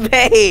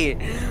 Harambe!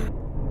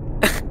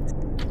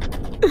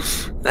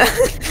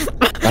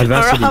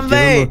 Adversity, give him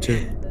Harambe!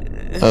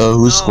 O2.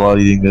 Who's squad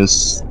eating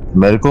this?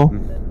 Medical?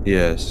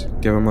 Yes,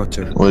 give him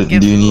O2. What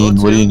Give do you him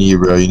need? What do O2? you need,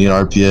 bro? You need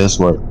RPS?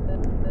 What?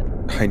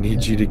 I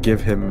need you to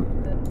give him.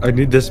 I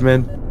need this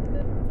man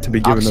to be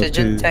given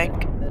Oxygen O2.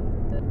 tank?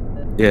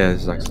 Yeah,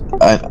 it's oxygen.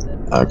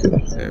 Okay.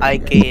 There we I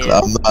go. give.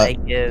 I'm not- I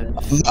give.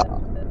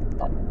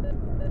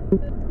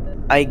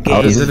 I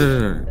How is gave. it?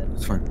 No,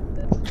 it's fine.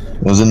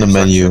 It was in the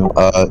menu.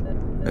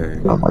 There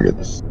you Oh go. my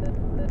goodness.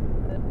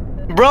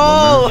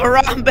 Bro,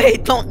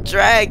 Harambe, don't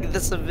drag the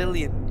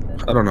civilian.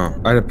 I don't know.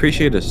 I'd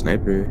appreciate a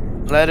sniper.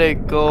 Let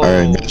it go.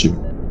 Alright, got you.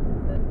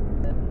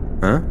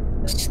 Huh?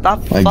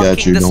 Stop I got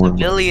fucking you, the don't worry.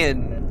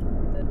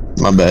 civilian.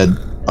 My bad.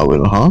 Oh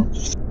wait, huh?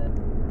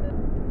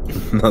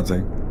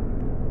 Nothing.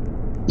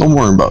 Don't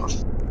worry about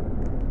it.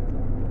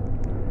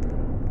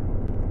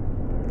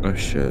 Oh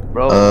shit.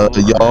 Bro.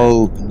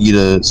 Y'all need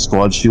a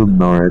squad shield?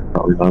 No, right?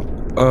 Probably not.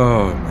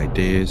 Oh my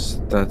days.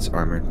 That's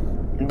armored.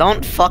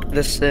 Don't fuck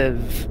the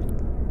civ.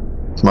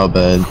 My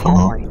bad.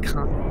 Oh my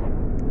god.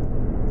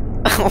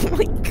 Oh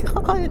my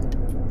god.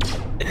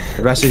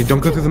 Adversity, don't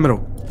go through the middle.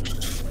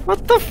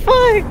 What the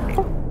fuck?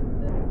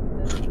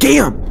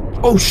 Damn!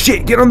 Oh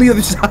shit, get on the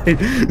other side!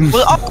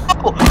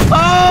 Oh!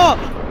 Oh!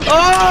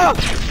 Oh!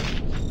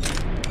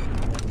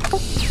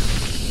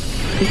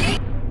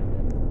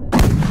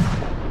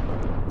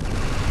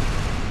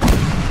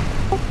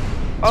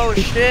 Oh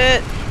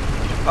shit!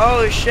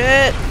 Oh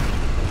shit!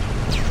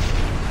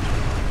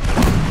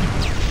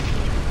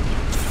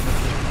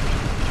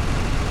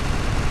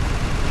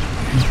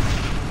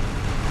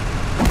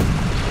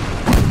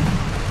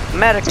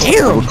 Medical.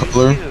 Damn! What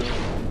color?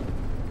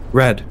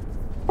 Red.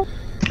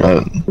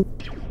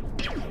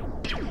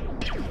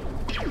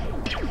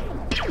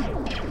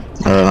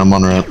 Alright, I'm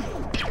on red.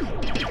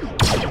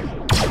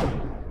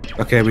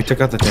 Okay, we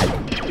took out the tank.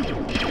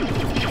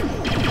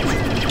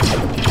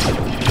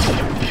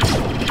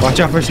 Watch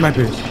out for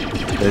snipers.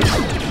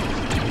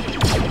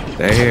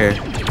 They're here.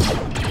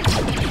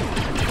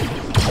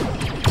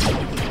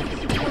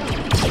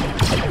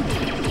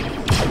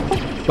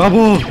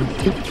 Bubble!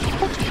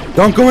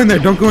 Don't go in there,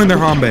 don't go in there,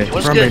 Harambe.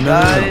 What's Harambe, good, no.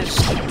 guys?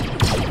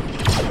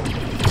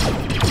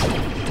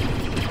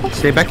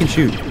 Stay back and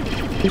shoot.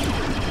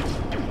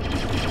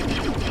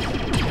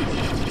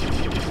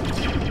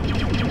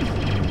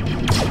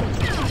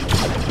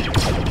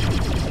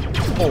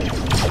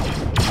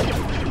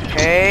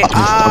 Hey,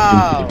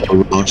 ow!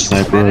 Wrong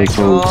sniper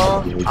Medical.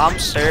 rifle. I'm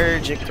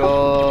surgical.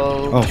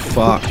 Oh,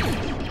 fuck.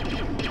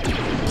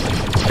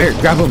 Here,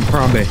 grab him,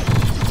 Harambe.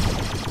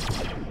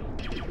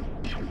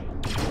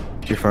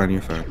 You're fine,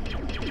 you're fine.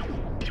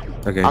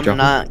 Okay, I'm drop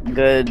not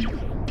good.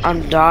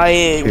 I'm him.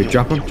 dying. Here,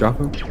 drop him, drop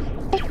him.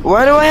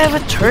 Why do I have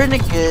a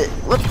tourniquet?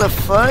 What the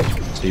fuck?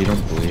 So you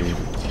don't bleed.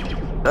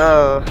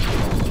 Oh.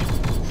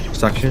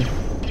 Suction?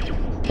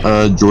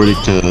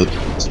 Jordic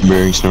to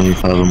bearing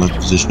 75 on my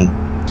position.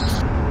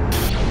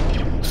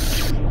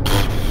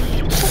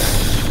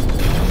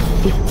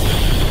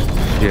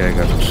 Yeah, I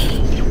got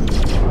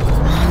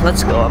it.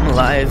 Let's go, I'm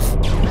alive.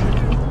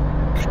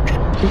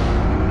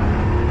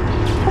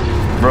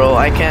 Bro,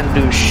 I can't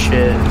do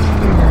shit.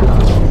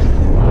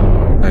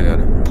 I got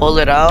it. Pull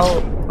it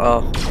out?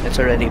 Oh, it's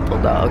already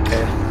pulled out,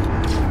 okay.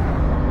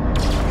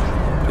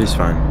 He's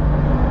fine.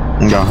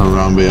 Got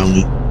Harambe on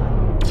me.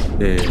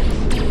 Yeah.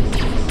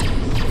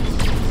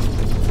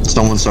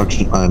 Someone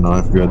suction. I know,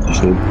 I forgot to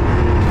say.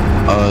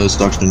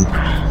 Suction.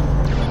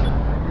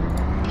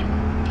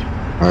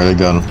 Alright, I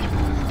got him.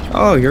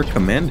 Oh, you're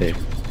commanding.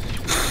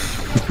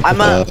 I'm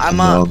a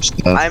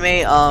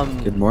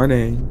Good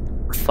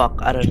morning. fuck,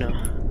 I don't know.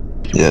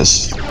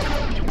 Yes.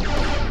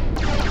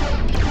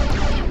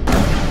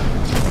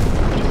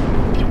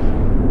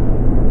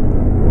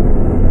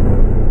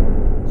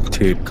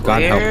 Dude,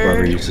 God help Clear.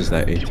 whoever uses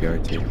that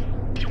ATRT.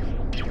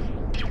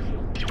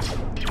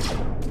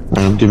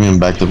 I'm giving him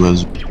back to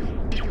Buzz.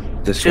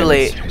 This Too guy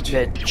late, is-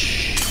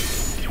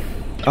 bitch.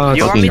 Oh, Do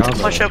you want me to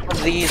fucking- push up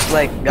with these,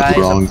 like, guys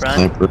Wrong up front?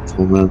 sniper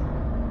rifle, man.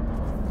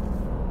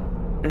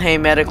 Hey,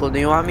 medical, do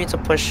you want me to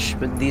push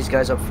with these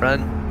guys up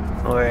front?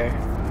 Or...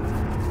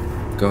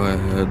 Go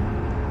ahead.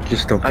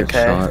 Just don't get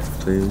Okay. shot,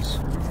 please.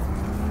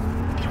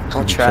 I'll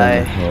I'm try.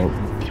 trying to help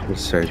with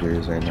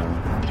surgeries right now.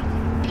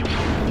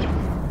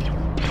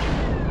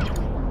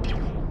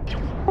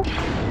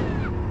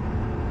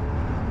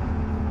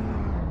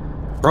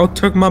 Bro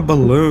took my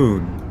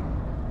balloon.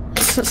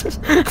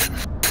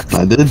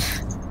 I did.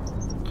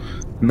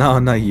 No,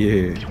 not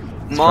you.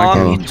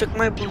 Mom, you took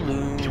my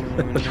balloon.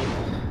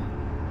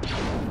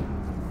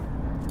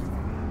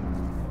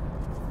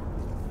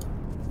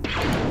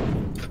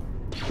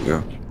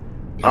 Go.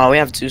 Oh, we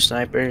have 2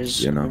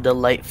 snipers. You know.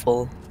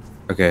 Delightful.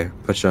 Okay,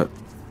 push up.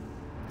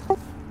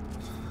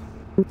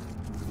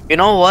 You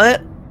know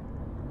what?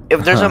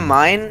 If there's a Huh.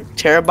 mine,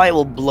 Terabyte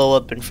will blow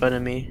up in front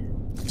of me.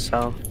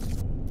 So.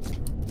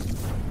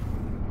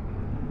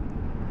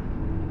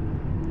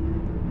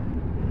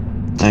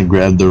 I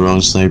grabbed the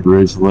wrong sniper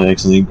rifle. I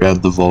accidentally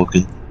grabbed the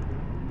Vulcan.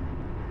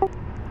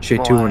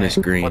 Shit 2 on why? his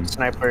screen. What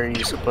sniper are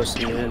you supposed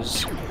to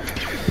use?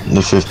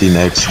 The 50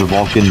 next. The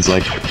Vulcan's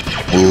like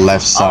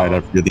left side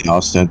after the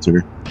off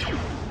center.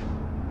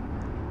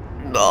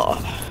 No.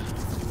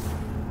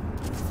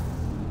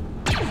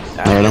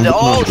 Alright, I'm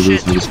Oh going to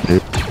shit! lose this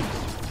bit.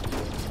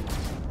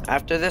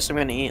 After this, I'm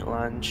gonna eat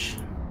lunch.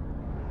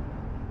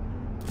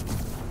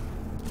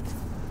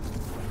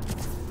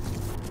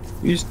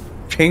 He's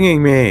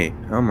pinging me.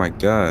 Oh my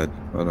god.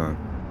 Hold on.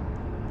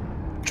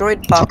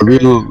 Droid Are popper.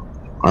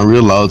 we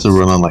allowed to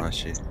run on Oh like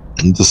shit.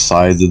 the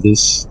sides of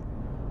this?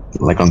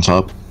 Like on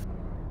top?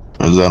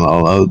 Or is that not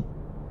allowed?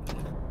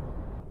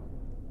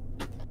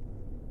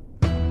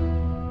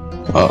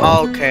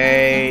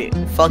 Okay.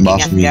 Fucking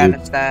Boss music.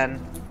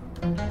 Afghanistan.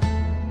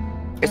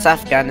 It's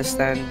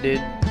Afghanistan, dude.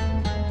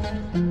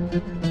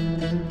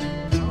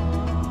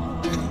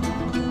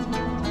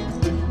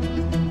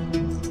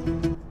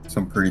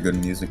 Some pretty good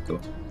music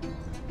though.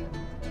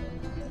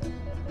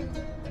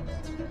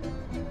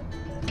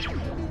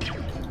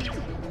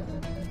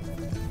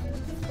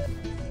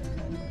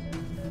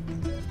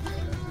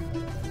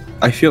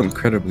 I feel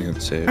incredibly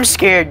unsafe. I'm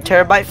scared.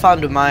 Terabyte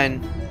found a mine.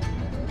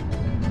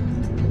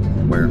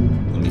 Where?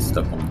 Let me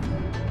step on.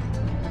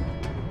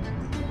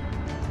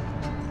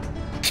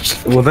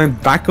 Well then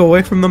back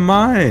away from the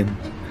mine.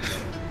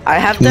 I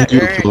have the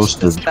You're urge close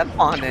to to- step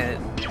on it.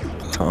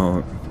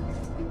 Don't.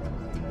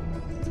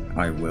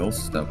 I will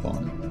step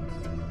on.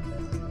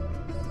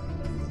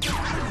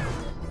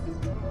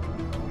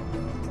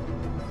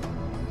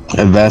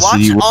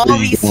 Adversity, Watch where all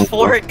are you these going?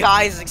 4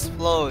 guys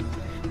explode.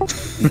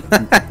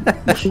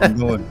 I'm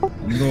going.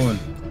 I'm going.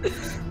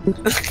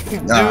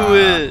 Do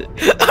it.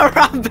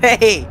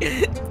 Arambe!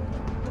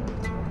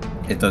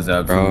 It does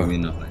absolutely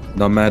nothing.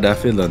 No, man, I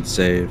feel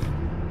unsafe.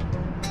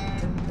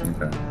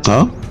 Okay.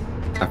 Huh?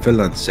 I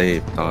feel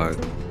unsafe, dog.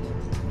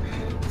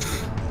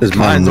 This I'm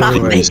mine's not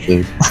everywhere. very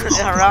safe.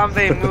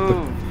 Harambe,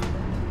 move.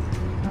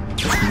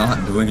 It's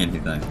not doing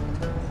anything.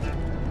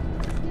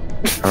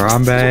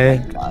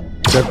 Harambe, God.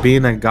 quit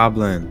being a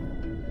goblin.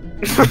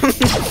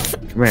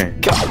 Come here.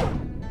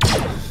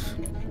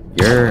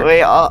 You're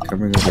Wait,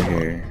 coming over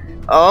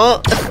here.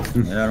 oh.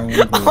 Yeah, I don't want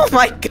to. Oh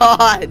my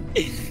god.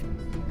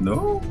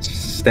 No.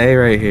 Stay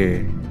right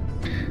here.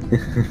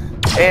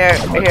 Here,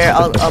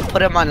 I'll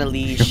put him on a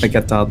leash. Like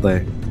a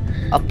toddler.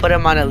 I'll put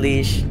him on a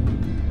leash.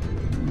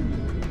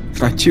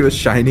 Aren't you a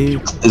shiny?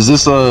 Is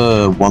this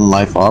a one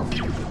life op?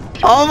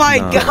 Oh my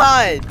No.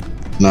 god.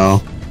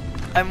 No,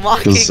 I'm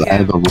walking because I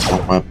have him. a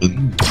wrong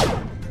weapon.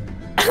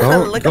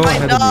 Look go at my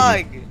ahead of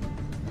dog.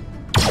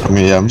 I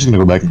mean, yeah, I'm just gonna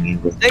go back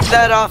and but Take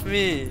that off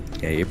me.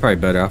 Yeah, you're probably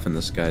better off in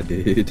the sky,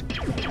 dude.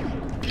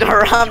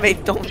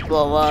 Harambe, don't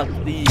blow up,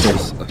 please.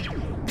 There's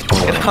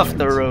Get off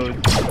the road.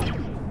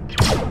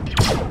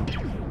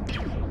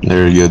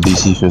 there you go,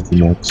 DC 50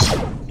 next.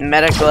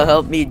 Medic will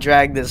help me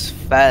drag this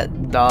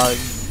fat dog.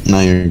 No,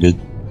 you're good.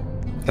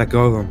 Let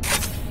go of him.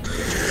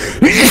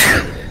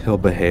 He'll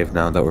behave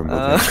now that we're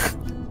moving.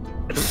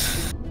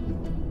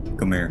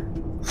 Come here.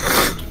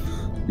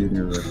 Get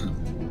here, Russian.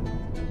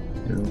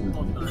 Get over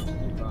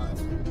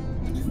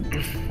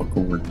here. Fuck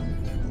over.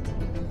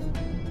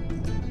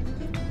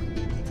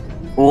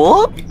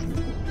 Whoop.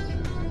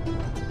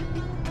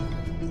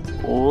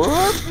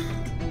 Whoop.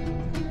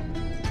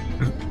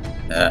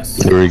 Yes.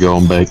 There we go,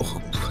 I'm back.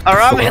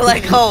 Harambe,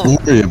 let go.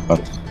 Don't worry about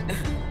it.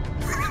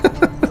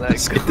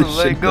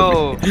 Let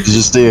go. You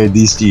just stay at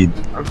DC.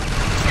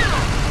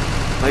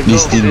 Let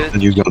DC go, and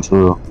bitch. you go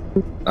through.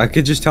 I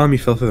could just tell him you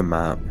fell through the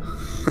map.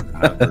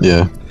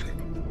 Yeah.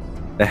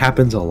 It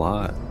happens a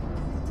lot.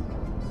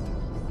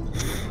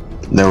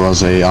 There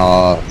was a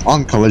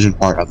on collision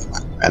part of the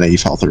map, and he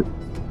fell through.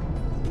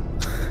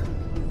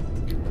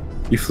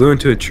 You flew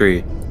into a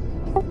tree.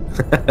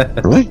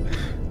 Really?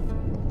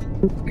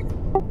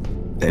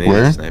 They need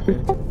Where? a sniper.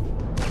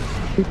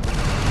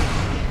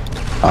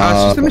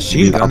 It's just a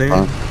machine maybe gunner.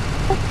 up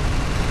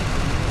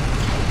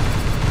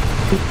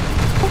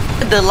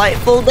A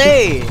delightful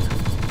day.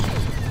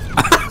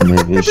 front.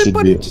 Maybe it should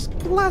Everybody be. just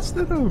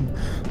blasted him.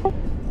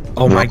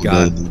 Oh my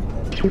god.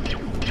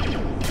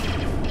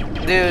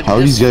 Dude, How are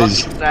this these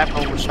guys- fucking sniper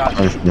almost shot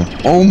me.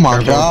 Oh my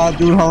Careful. god,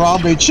 dude,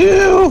 Harambe,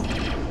 chill!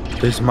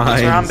 There's What's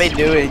mines. Harambe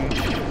doing?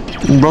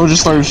 Bro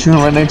just started shooting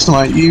right next to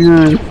my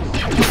ear.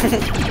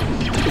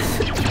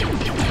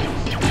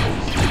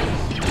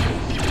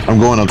 I'm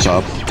going up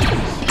top.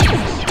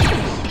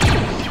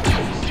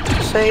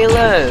 Say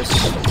less.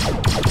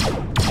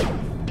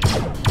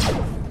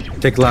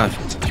 Take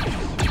left.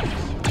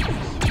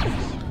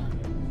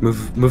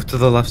 Move to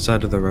the left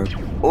side of the road.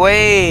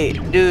 Wait,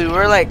 dude,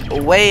 we're like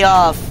way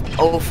off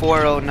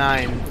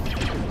 0409.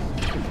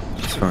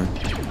 It's fine.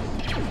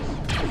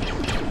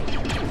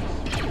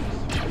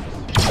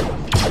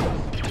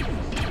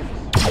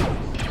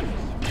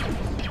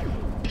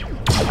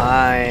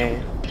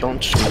 I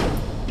don't shoot.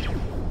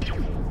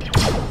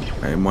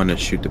 I want to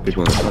shoot the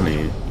people in front of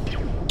you.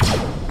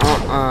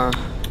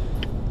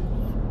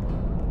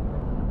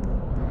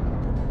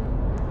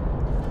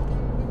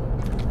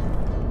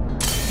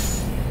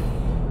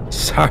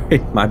 Sorry,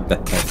 my bad.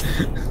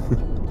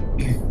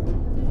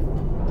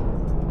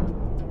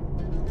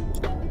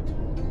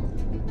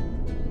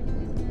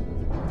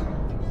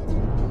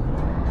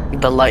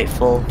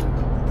 Delightful.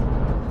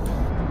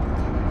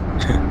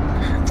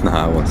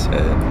 Nah, I won't say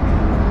it.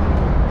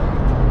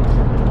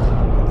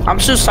 I'm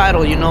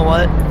suicidal, you know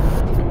what?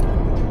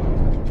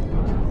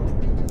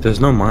 There's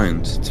no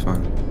mines, it's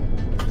fine.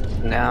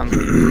 Nah.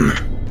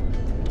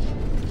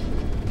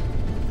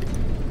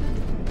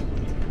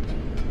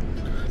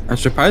 I'm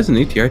surprised an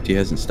ETRT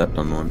hasn't stepped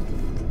on one.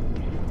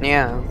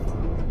 Yeah.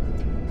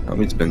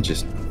 Probably it's been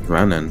just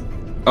running.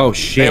 Oh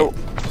shit!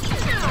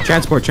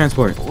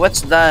 Transport.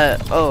 What's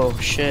that? Oh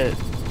shit.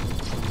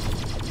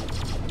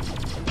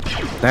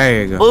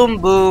 There you go. Boom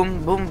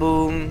boom, boom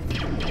boom.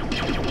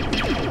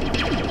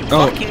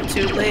 Oh, Fucking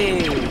too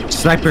late.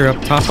 sniper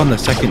up top on the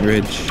second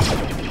ridge.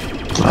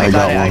 I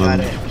got I one. got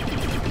it.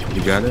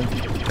 You got it?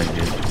 Thank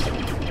you.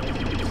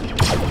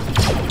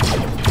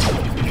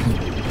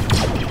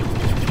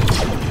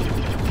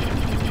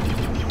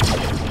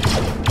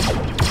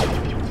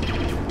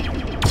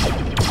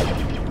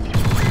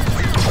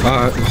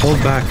 Hold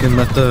back and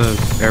let the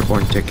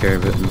airborne take care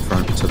of it in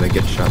front so they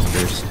get shot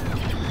first.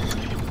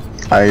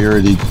 I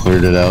already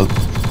cleared it out.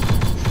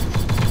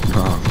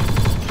 Oh.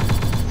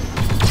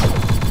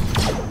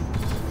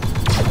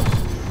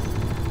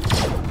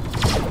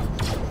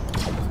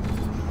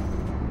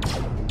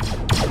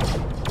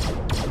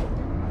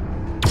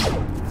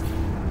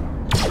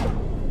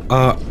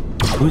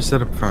 Who's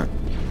that up front?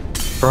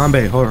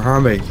 Harambe, hold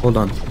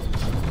on.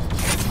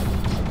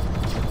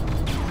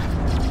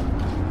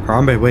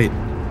 Harambe, wait.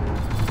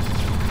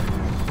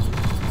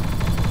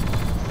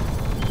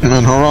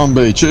 Man,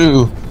 Harambe,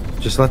 chill.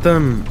 Just let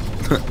them...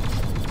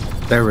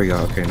 There we go,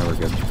 okay, now we're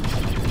good.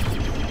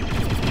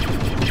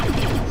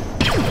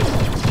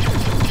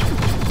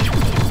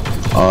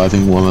 Oh, I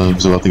think one of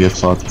them's about to get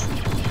fucked.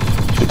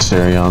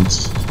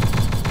 Fixarians.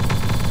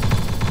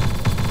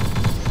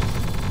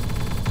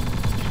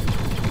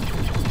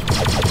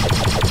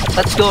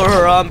 Let's go,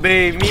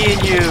 Harambe, me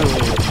and you.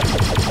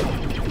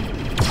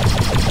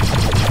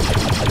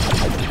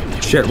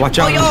 Shit, watch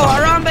out. Oh, yo,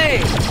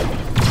 Harambe!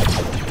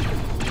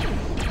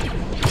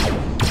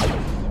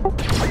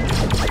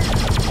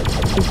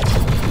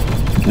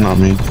 Not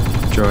me.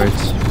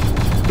 Droids.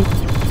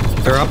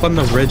 They're up on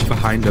the ridge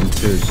behind them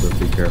too, so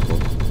be careful.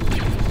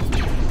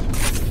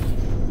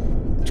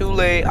 Too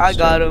late, I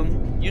got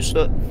him. You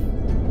suck.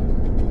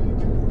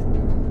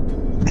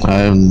 I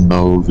have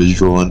no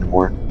visual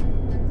anymore.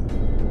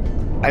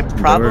 I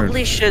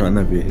probably should front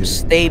of you.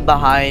 stay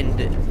behind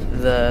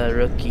the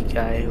rookie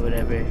guy,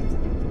 whatever.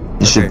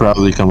 You should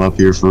probably come up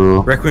here for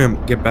real. Requiem,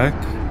 get back.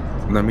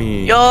 Let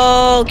me...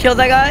 Yo, kill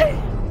that guy?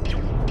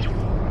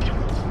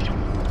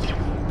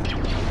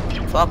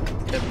 Fuck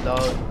him,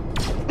 dog.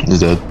 He's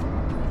dead.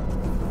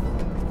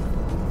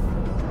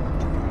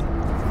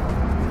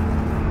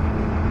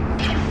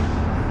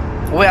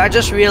 Wait, I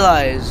just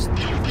realized.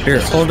 Here,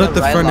 this is hold at the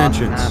front Ryloth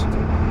entrance.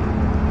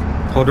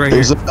 map. Hold right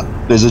There's here.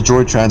 a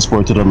droid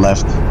transport to the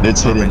left.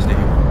 It's hidden.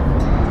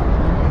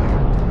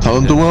 Tell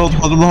him to hold.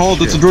 Tell him to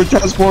hold. It's a droid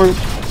transport.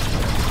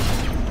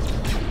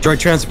 Droid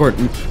transport,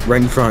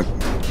 right in front.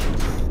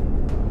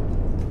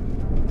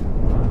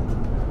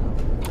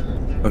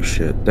 Oh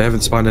shit, they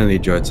haven't spawned any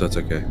droids, so it's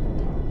okay.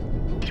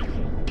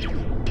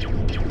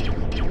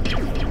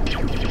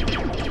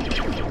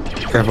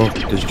 Careful,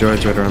 there's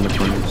droids right around the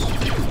corners.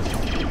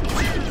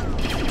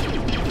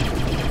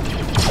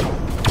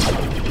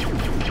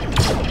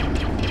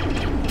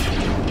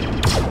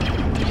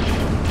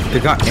 They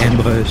got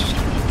ambushed.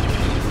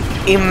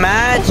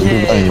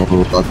 Imagine.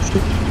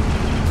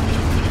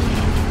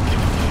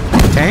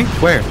 Tank?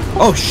 Where?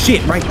 Oh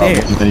shit, right there.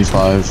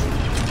 95.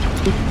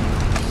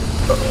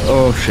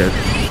 Oh shit.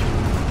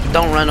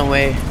 Don't run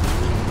away.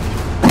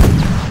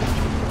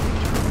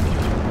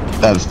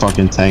 That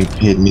fucking tank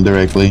hit me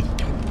directly.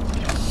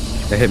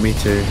 They hit me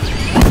too.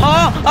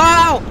 Oh!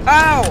 Ow!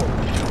 Ow!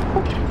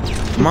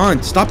 Come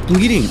on, stop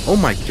bleeding. Oh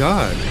my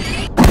god.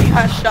 I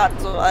got shot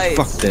twice.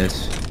 Fuck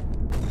this.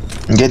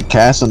 Get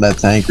cast on that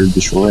tank or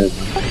destroy it.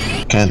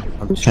 Can't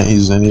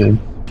use anything.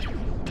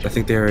 I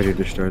think they already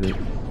destroyed it.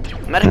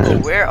 Medical,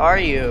 where are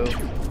you?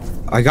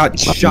 I got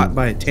shot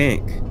by a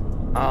tank.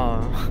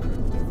 Oh.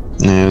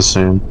 Yeah,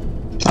 same.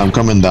 I'm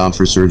coming down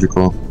for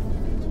surgical.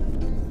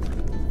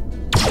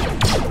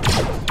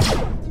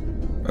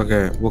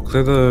 Okay, we'll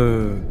clear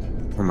the...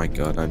 Oh my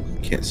god, I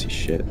can't see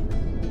shit.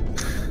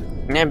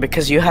 Yeah,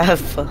 because you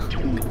have.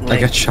 I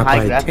got shot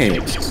by a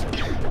tank.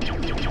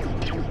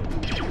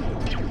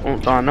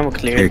 Hold on, I'm gonna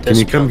clear Hey, this. can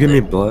you come give me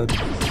building.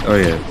 blood? Oh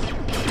yeah.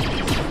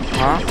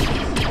 Huh?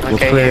 We'll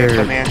Okay, clear here,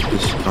 come here.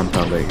 this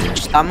compound right here.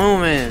 Stop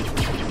moving.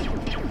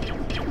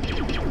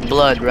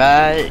 Blood,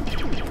 right?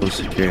 Full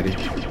security.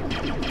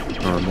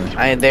 Oh no.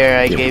 I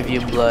gave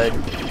you blood.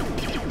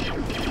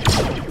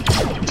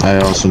 I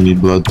also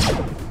need blood.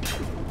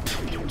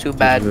 Too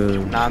bad.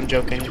 Nah, I'm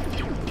joking.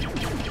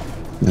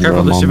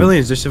 Careful, there's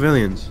civilians. There's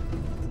civilians.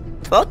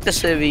 Fuck the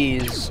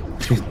civvies.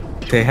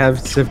 They have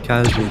civ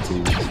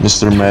casualties.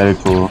 Mr.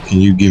 Medical, can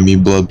you give me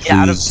blood,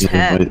 Yeah, out of please?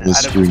 10, My out of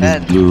screen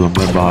 10. is blue. I'm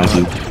right behind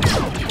you.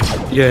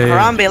 Yeah.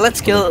 Harambe,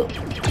 let's kill.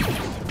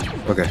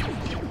 Okay.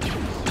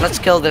 Let's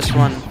kill this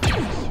one.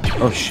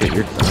 Oh shit,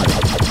 you're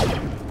dying.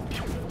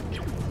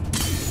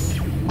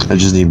 I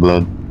just need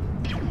blood.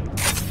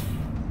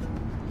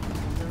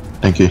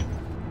 Thank you.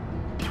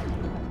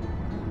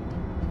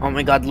 Oh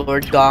my god,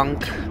 Lord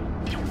Gonk.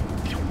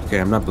 Okay,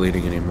 I'm not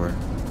bleeding anymore.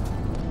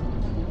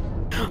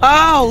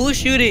 Oh, who's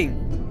shooting?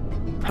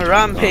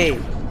 Harambe.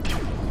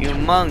 You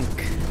monk.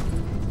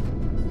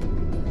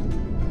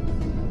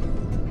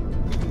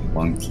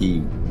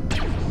 Monkey.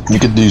 You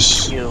could do.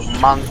 You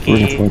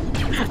monkey.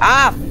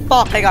 Ah,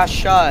 fuck, I got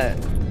shot.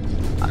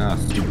 Ah,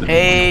 stupid.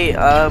 Hey,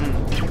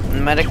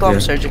 medical, Yeah.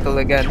 I'm surgical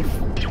again.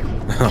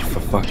 Oh, for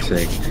fuck's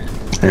sake.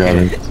 I got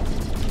it.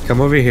 Come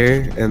over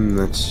here and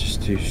let's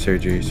just do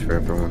surgeries for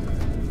everyone.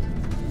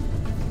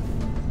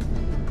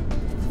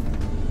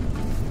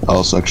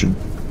 All section.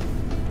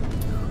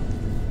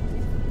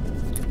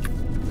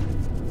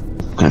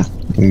 Okay.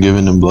 I'm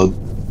giving him blood.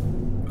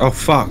 Oh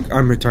fuck,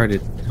 I'm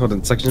retarded. Hold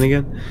on, section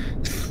again?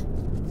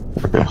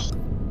 Okay.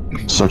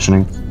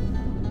 Suctioning.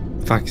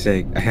 Fuck's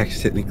sake, I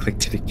accidentally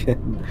clicked it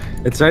again.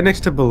 It's right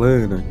next to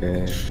balloon,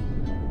 okay.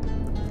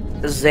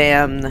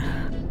 Zam.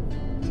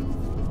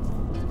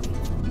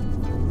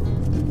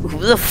 Who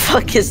the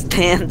fuck is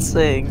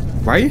dancing?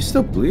 Why are you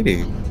still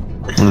bleeding?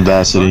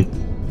 Audacity.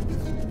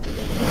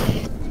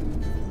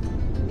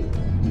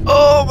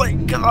 Oh my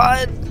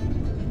god.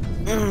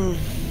 Mm.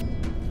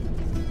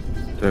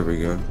 There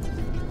we go.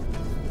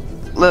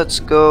 Let's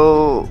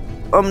go.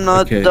 I'm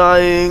not Okay.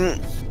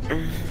 dying.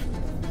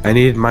 I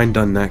need mine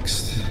done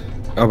next.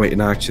 Oh wait,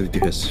 no, actually do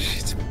this.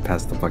 She's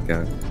passed the fuck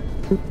out.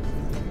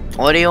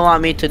 What do you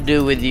want me to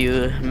do with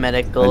you,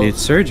 medical? I need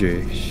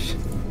surgery.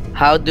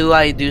 How do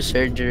I do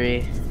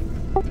surgery?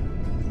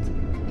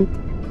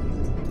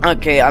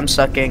 Okay, I'm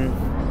sucking.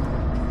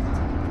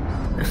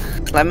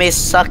 Let me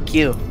suck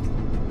you.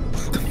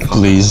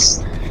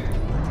 Please.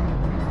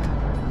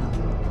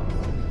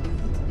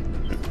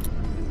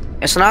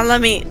 It's not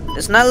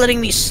letting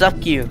me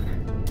suck you.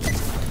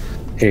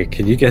 Here,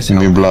 can you guess Give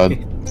me how blood.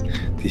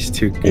 these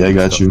two Yeah, I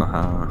got don't you. know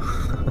how.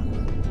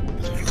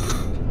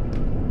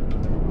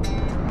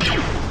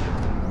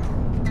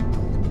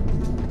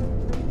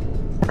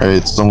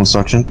 Alright, someone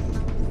suction?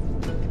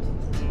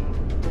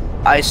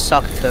 I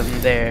sucked them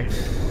there.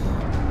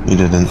 You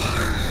didn't.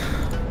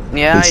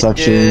 Yeah, Good I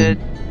suction. did.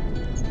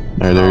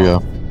 Alright, there you go.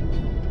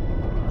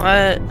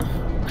 What?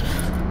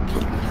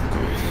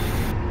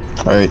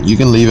 Alright, you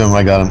can leave him.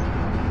 I got him.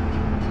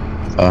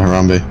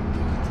 Harambe.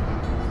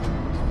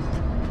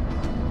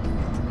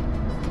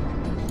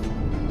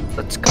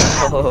 Let's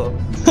go.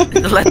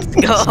 Let's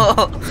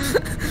go.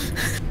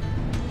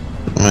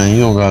 Man,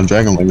 you don't gotta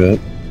drag him like that.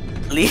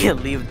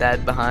 Leave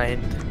that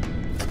behind.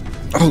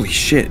 Holy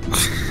shit!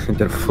 I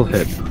did a full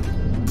hit.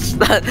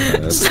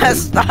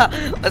 Stop.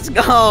 Let's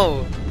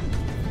go.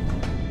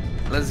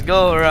 Let's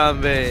go,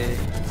 Harambe.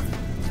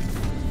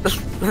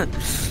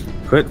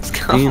 Quit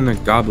go. being a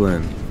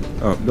goblin.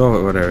 Oh,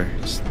 no, whatever.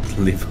 Just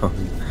leave them.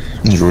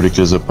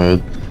 Rudika's up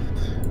ahead.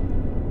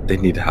 They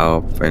need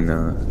help right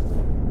now.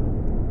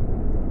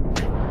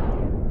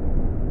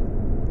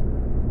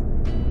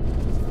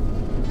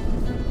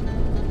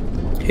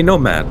 Hey,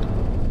 Nomad.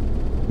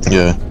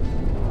 Yeah.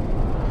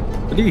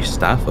 What are you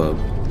staff of?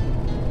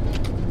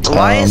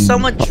 Why is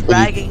someone probably-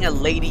 dragging a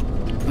lady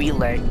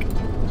leg?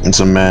 It's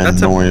a man.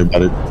 That's don't a- worry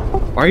about it.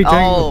 Why are you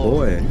dragging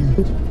Oh. the boy?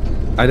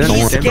 I don't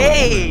He's understand.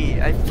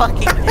 gay. I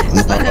fucking.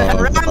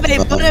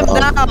 Harambe, put him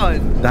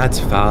down. That's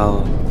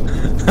foul.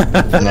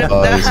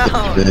 No,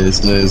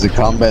 it's a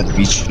combat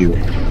beach shield.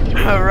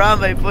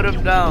 Harambe, put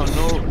him down.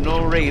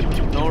 No rape.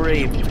 No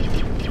rape.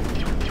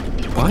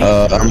 What?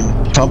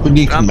 I'm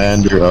company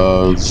commander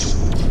of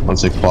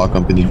what's it, Claw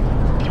Company.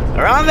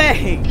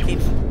 Harambe, keep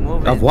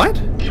moving. Of what?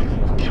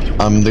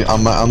 I'm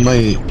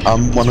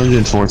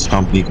 104th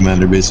company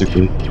commander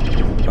basically.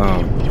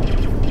 Oh.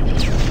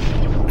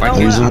 You know what?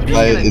 reason I'm just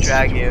why gonna it's-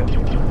 drag you.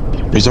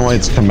 Reason why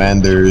it's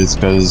commander is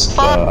because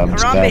Fuck, I'm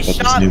Harambe staff at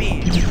shot this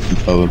me. new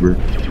caliber.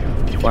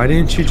 Why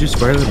didn't you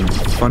just wear the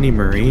funny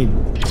marine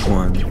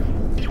one?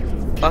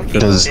 Fucking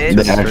Because bitch.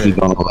 they actually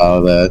don't allow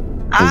that.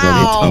 Because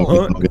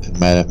Ow. people get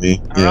mad at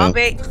me. Yeah.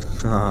 Harambe.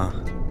 Ah.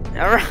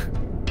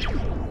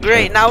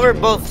 Great, now we're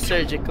both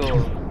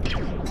surgical.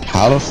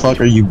 How the fuck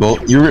are you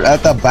both? You were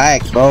at the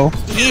back, bro.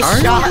 He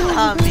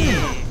shot me.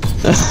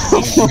 He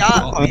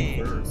shot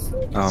me. Oh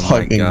my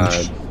Fucking-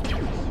 god.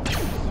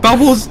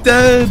 almost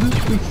dead.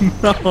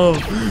 No.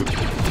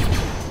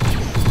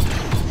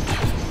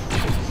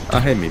 Oh,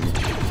 hey, Mimi.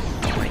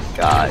 Oh my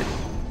god.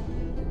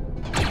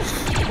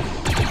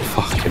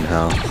 Fucking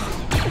hell.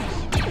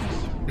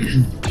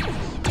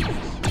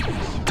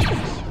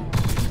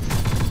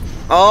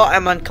 Oh,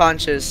 I'm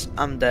unconscious.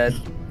 I'm dead.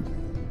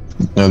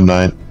 I'm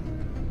not.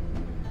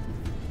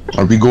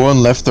 Are we going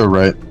left or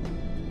right?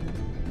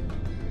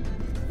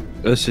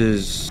 This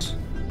is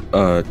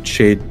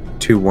Shade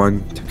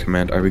 2-1 to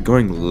command. Are we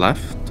going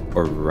left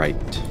or right?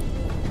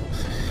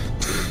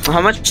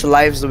 How much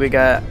lives do we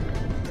got?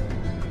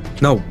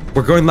 No,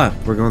 we're going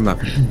left. We're going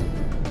left.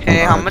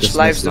 Hey, how much This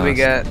lives is do we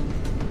last.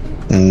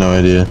 get? No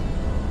idea.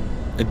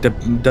 It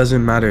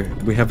doesn't matter.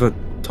 We have a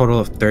total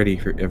of 30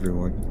 for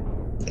everyone.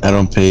 I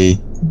don't pay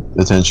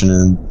attention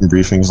in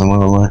briefings, I'm not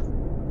gonna lie.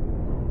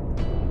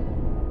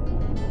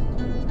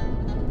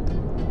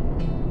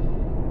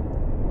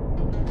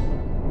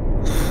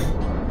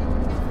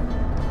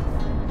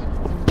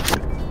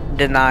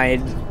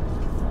 Denied.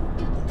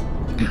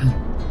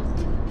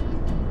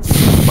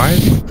 Why?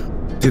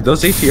 Dude,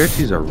 those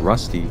ATRTs are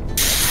rusty.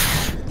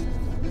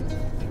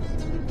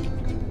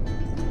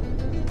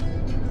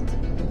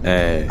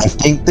 Hey, I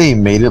think they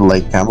made it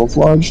like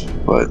camouflage,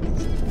 but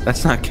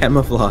that's not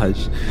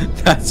camouflage.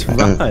 That's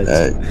rust.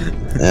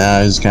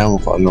 yeah, it's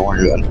camouflage. Don't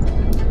worry about it.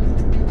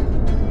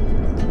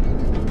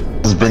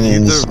 It's been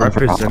in He's the the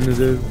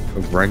representative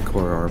of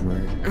Rancor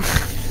armor.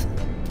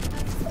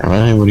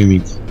 What do you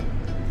mean?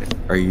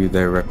 Are you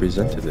their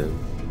representative?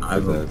 I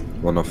For the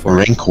will. 104.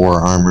 Rancor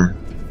armor.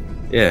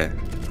 Yeah.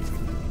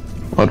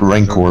 What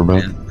Rancor,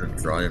 bro?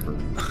 Driver.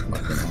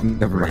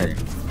 Never mind.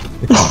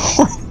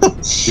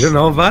 You don't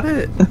know about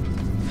it?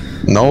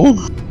 No?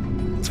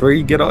 It's where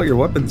you get all your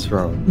weapons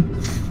from.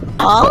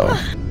 Oh.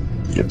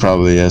 Yeah,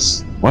 probably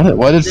yes. Why did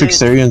Dude.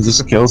 Fixarian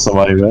just kill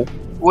somebody, man?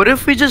 What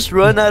if we just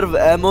run out of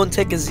ammo and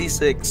take a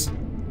Z6?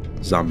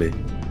 Zombie.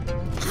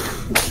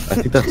 I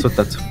think that's what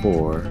that's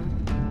for.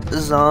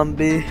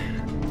 Zombie.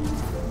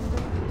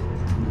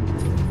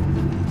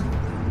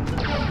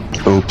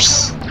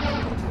 Oops.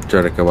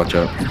 Jodica, watch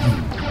out.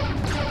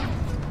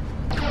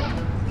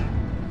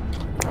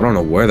 I don't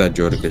know where that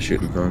Jodica's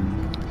shooting from.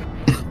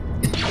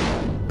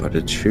 But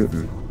it's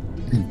shooting.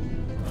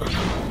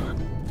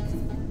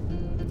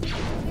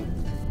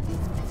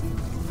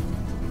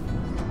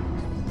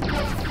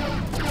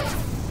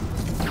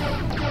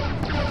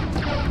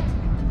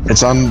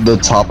 It's on the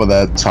top of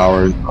that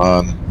tower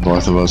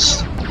north of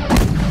us.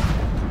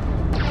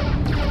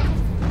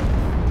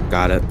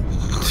 Got it.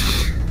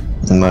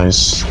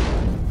 Nice.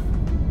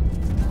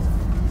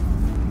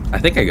 I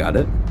think I got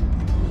it.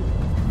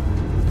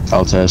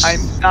 I'll test. I'm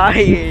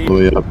dying. All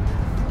the way up.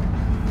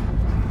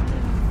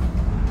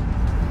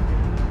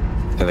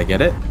 Did I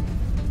get it?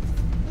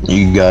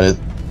 You got it.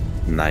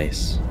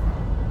 Nice.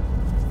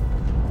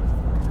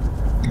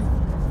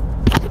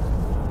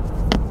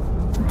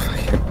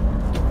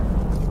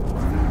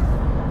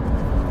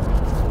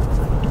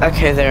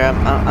 Okay, there.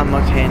 I'm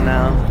okay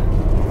now.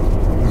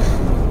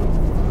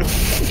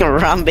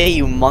 Rambe,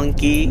 you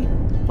monkey.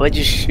 What'd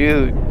you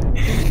shoot?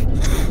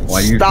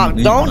 Why you Stop! shoot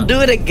me, Don't man?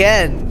 do it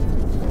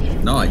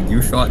again, No,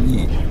 you shot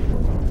me.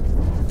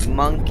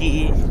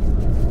 monkey.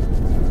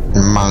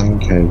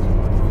 Monkey.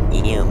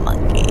 You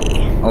monkey.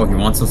 Oh, he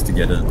wants us to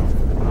get in.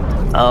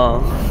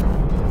 Oh.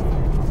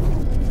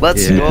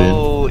 Let's Yeah.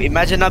 go.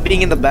 Imagine not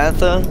being in the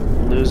bantha.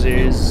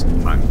 Losers.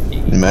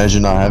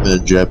 Imagine not having a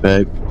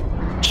jetpack.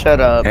 Shut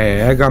up.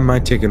 Hey, I got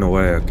mine taken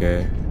away,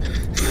 okay?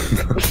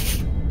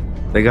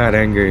 They got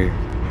angry.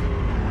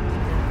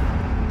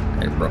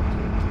 Hey, bro.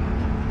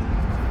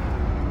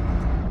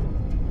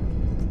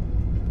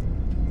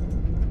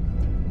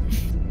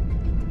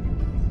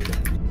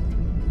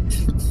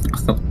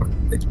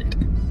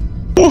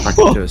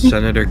 Talking to a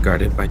senator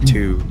guarded by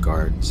 2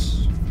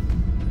 guards.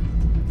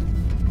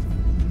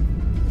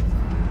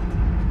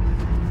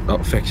 Oh,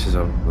 Fix is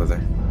over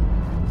there.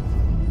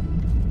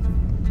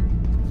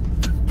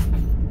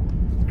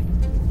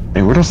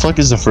 Hey, where the fuck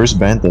is the first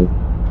band though?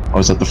 Oh,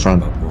 it's at the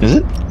front. Is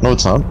it? No,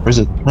 it's not. Where's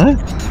it? Huh?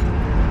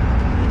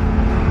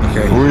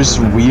 Okay. Where's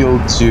wheel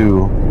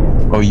 2?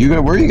 Oh, you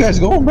guys, where are you guys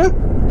going, bro?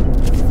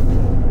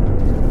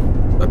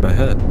 Up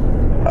ahead.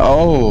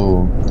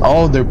 Oh,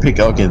 they're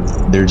okay,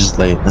 they're just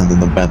late, and then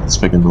the band is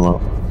picking them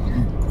up.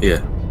 Yeah.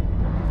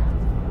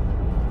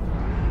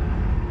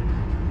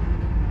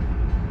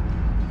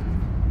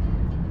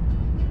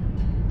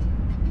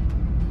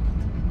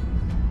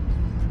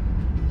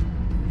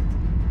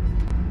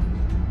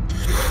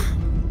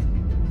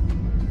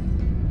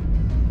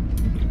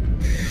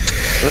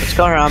 Let's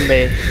go,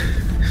 Rambe.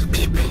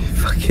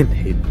 Fucking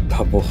hate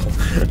Bubble.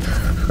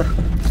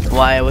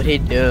 Why would he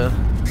do?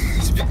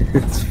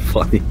 It's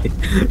funny.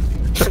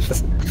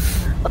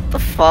 What the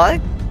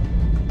fuck?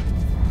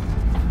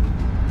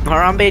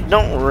 Harambe,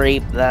 don't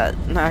rape that.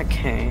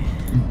 Okay.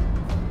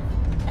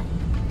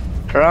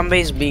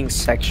 Harambe's being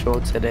sexual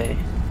today.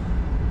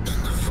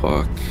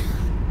 Fuck.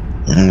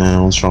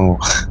 No, what's wrong?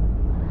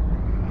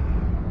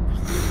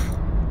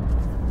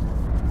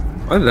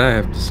 Why did I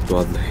have to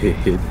squad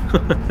lead?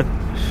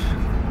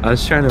 I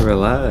was trying to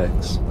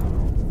relax.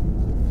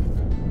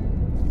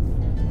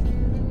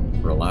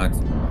 Relax.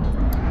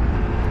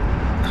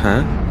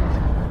 Huh?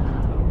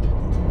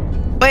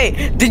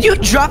 Wait, did you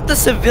drop the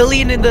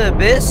civilian in the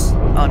abyss?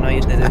 Oh no,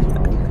 you didn't.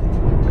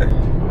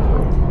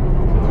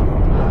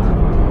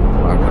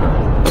 Why would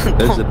I?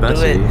 There's a Don't do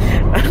Bessie.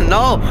 it.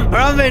 No,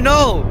 Harambe,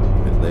 no.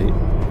 Bit late.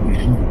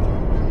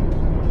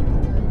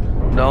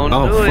 Don't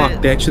Oh do fuck!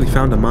 it. They actually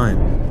found a mine.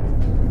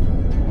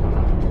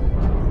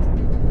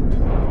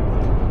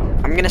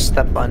 I'm gonna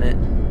step on it.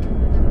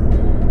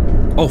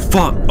 Oh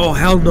fuck! Oh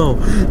hell no!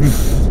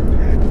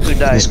 Who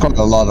died? There's quite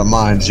a lot of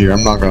mines here,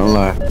 I'm not gonna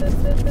lie.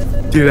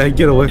 Dude, I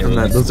get away from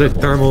Yeah, that. Those are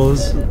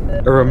thermals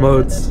or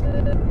remotes.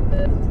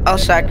 I'll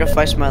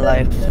sacrifice my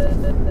life.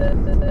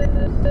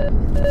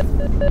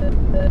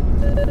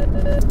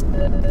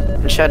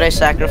 Should I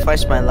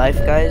sacrifice my life,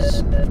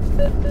 guys?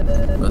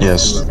 Let's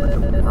Yes. do it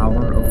with the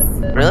power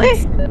of Really?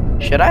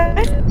 Should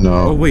I? Oh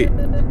No. wait,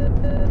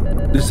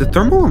 is the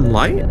thermal on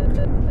light?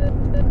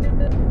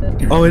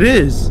 Oh, it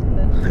is.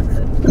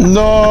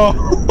 No!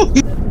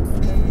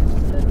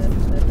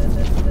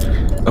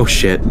 Oh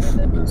shit!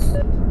 this.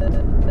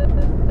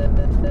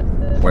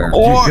 Where?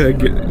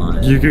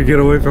 You could get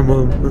away from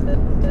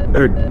him.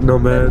 Or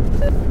Nomad.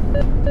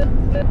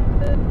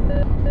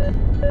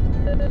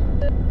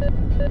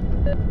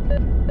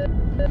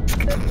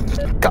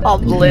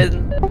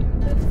 Goblin.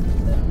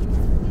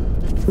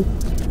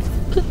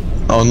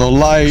 Oh, no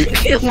light.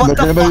 What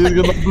the fuck? He's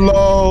gonna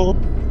blow.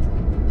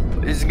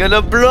 It's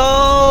gonna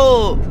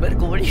blow!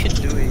 Medical, what are you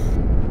doing?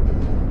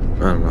 I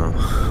don't know.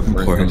 I'm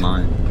Where's the bored.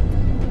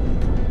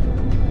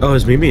 mine? Oh,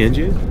 is Mimi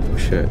injured? Oh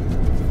shit.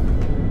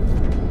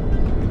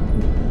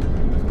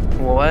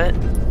 What?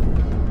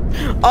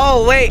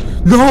 Oh, wait!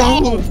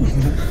 No!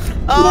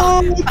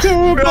 Oh, No,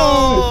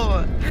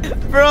 terrible.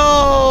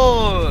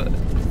 bro!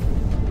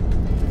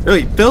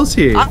 Wait, Phil's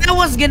here. I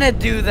was gonna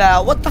do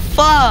that. What the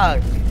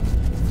fuck?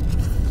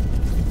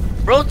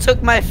 Bro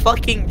took my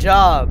fucking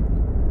job.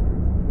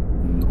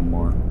 No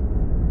more.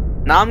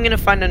 Now I'm gonna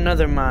find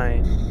another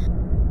mine.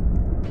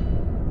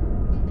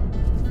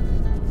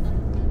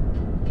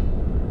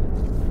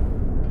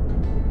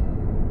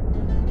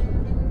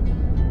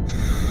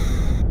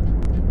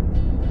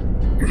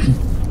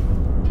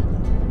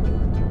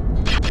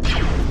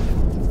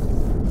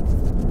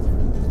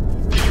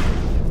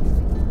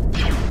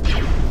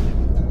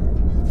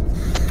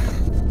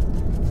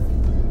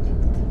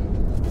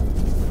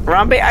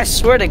 Harambe, I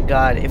swear to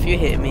God, if you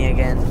hit me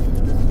again.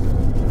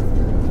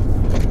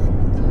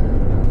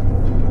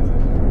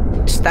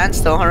 Stand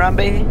still,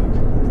 Harambe.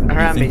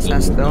 Harambe,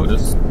 stand still.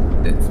 Notice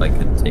if I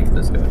could take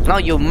this guy. No,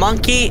 you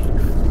monkey!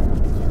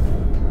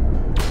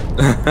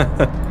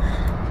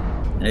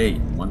 Hey,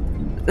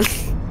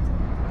 monkey.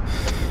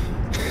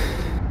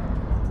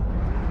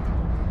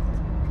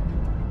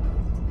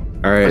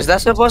 Alright. Was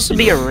that supposed to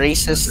be a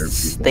racist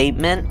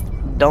statement?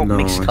 Don't No,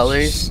 mix it's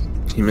colors.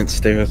 You meant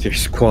stay with your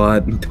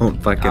squad and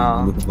don't fucking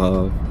Oh. move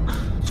off.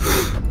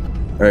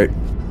 Alright.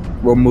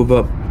 We'll move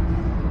up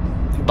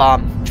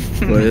Bomb.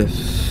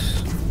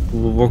 with...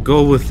 we'll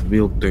go with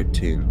wheel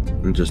 13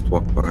 and just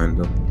walk behind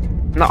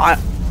them. No, I.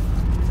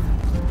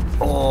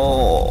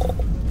 Oh.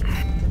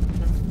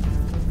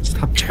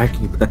 Stop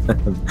tracking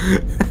them.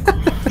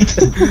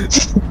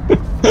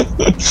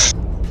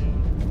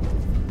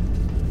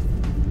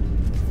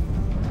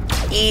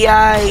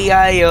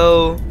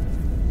 E-I-E-I-O.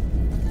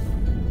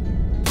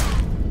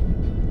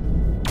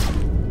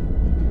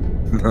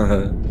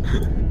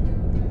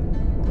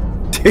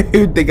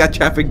 Dude, they got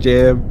traffic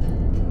jam.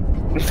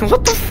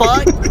 What the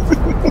fuck?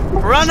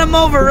 Run him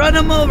over, run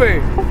him over.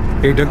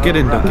 Here, don't get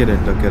in, don't get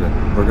in, don't get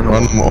in. We're gonna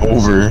Run him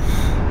over.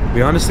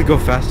 We honestly go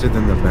faster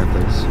than the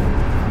Panthers.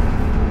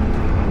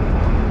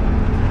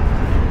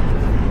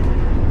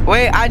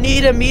 Wait, I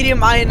need a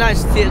medium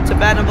ionized to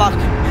ban a block.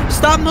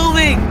 Stop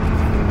moving!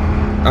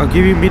 I'll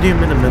give you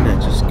medium in a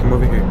minute. Just come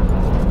over here.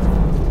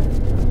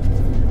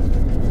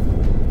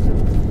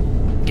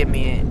 Give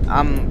me it.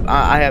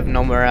 I have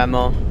no more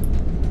ammo.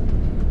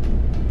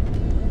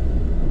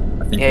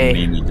 I think Yay.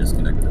 we mainly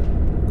disconnected.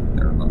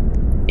 Never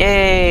mind.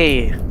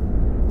 Yay!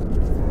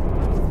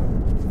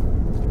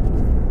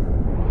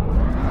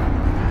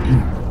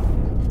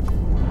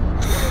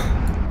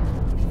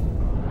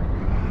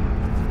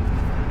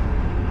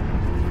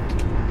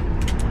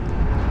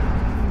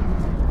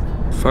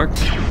 Fuck.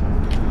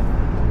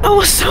 That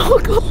was so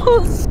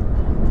close.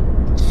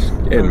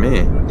 Scared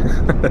me.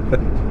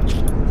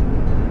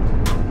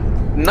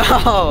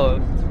 No.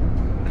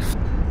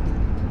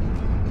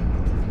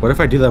 What if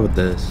I do that with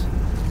this?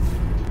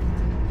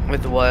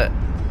 With what?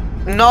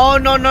 No,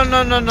 no, no,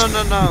 no, no, no,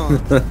 no, no.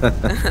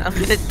 I'm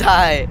gonna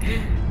die.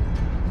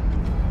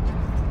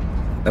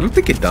 I don't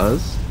think it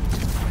does.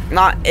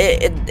 Not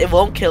it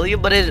won't kill you,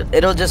 but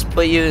it'll just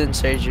put you in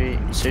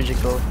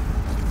surgical.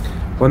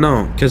 Well,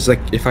 no, because like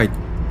if I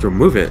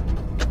remove it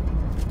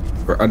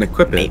or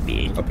unequip it,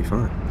 Maybe. I'll be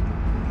fine.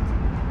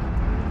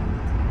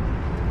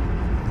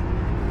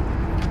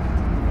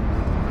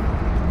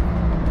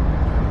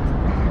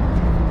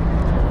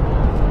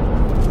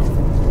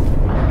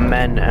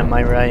 N, am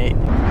I right?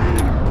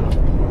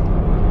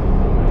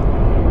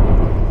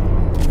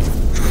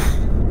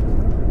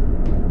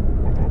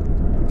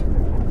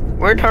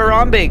 Where'd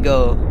Harambe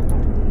go?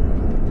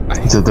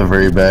 It's at the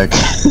very back.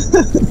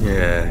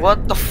 Yeah.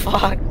 What the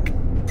fuck?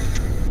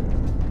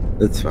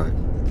 That's fine.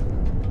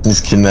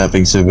 He's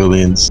kidnapping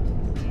civilians.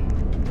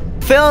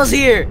 Phil's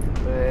here!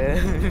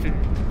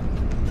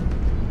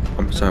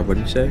 I'm sorry, what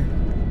did you say?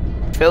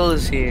 Phil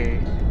is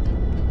here.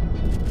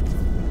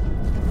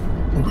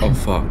 Oh,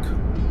 fuck.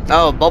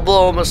 Oh, Bubble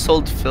almost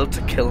told Phil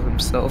to kill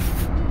himself.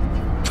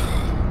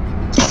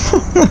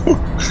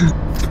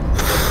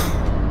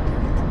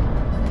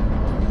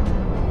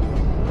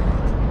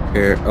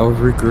 Here, I'll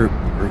regroup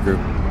with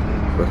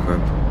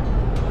them.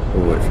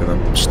 We'll wait for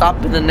them.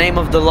 Stop in the name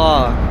of the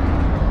law.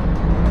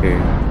 Okay.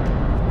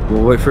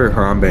 We'll wait for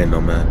Harambe and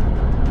Nomad.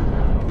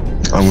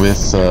 I'm with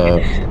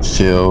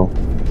Phil,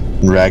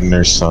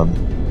 Ragnar's son.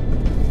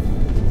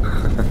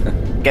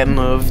 Get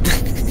moved.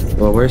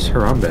 Well, where's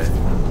Harambe?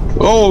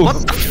 Oh!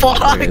 What the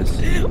fuck? There he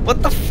is.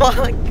 What the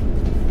fuck?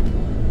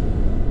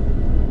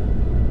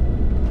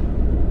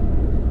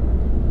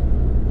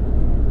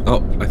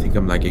 Oh, I think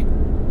I'm lagging.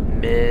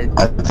 Mid.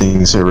 I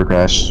think server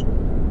crashed.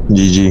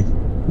 GG.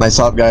 Nice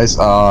job, guys.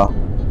 Oh,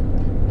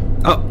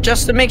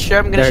 just to make sure,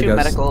 I'm gonna There it shoot goes.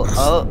 medical.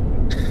 Oh,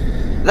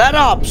 that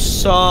op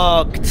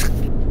sucked.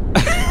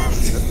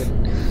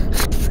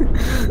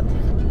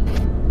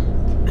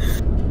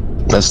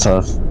 That's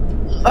tough.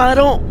 I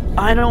don't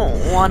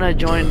want to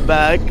join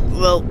back.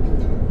 Well,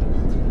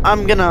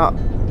 I'm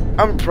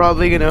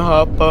probably gonna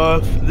hop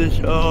off the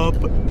shop.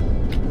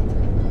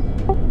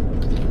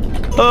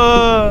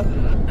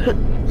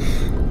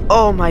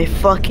 Oh my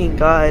fucking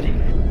god.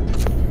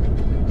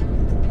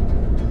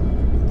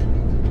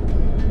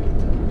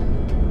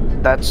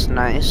 That's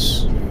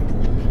nice.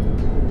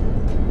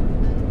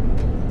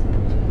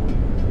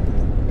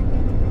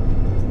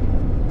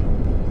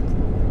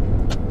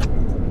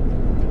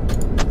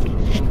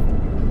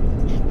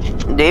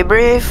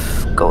 Debrief,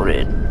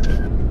 goated.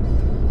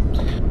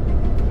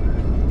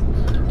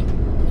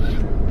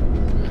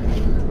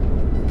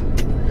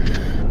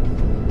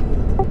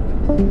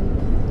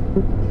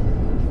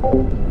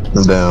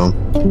 I'm down.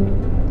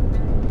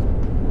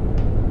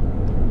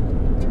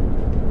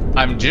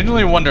 I'm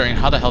genuinely wondering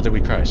how the hell did we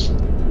crash?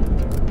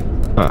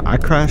 I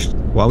crashed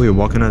while we were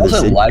walking out of the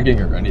city. lagging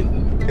or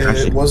anything.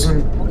 Actually- It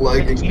wasn't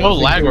lagging. No I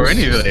think lag it or was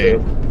just,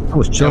 anything. I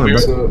was chilling, we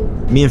were- bro. so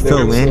Me and there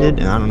Phil was, landed,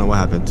 and I don't know what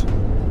happened.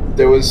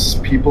 there was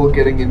people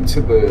getting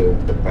into the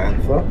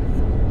Bantha,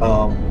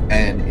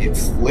 and it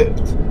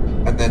flipped,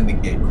 and then the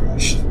gate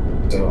crashed.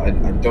 So I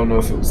don't know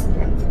if it was the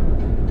Bantha.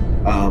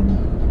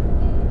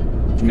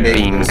 Maybe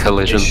Beam there's an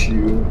collision.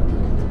 issue.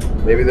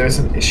 Maybe there's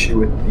an issue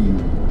with the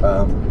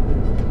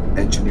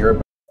engineer.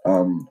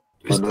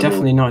 There's another-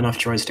 definitely not enough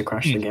droids to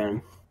crash the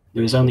game.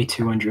 There was only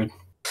 200.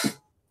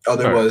 Oh,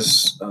 there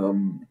was.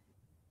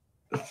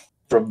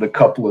 From the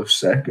couple of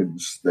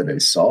seconds that I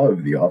saw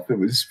of the off, it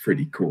was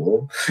pretty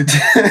cool.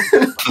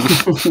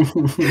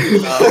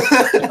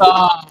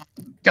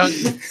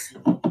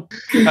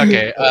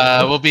 Okay,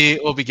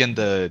 we'll begin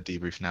the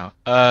debrief now.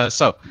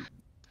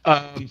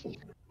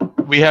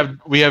 We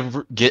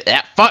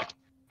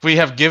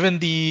have given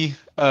the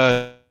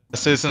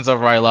citizens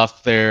of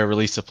Ryloth their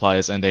release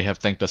supplies, and they have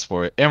thanked us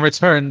for it. In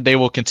return, they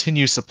will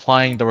continue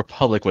supplying the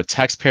Republic with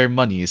taxpayer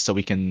money so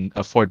we can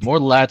afford more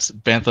LATs,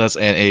 Banthas,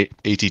 and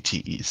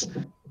ATTEs.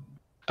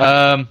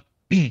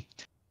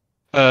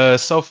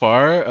 So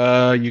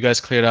far, you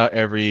guys cleared out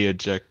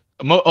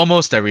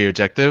almost every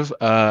objective,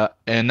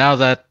 and now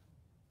that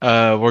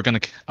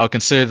I'll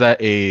consider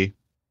that a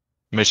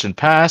mission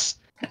pass,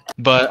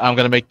 but I'm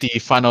gonna make the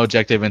final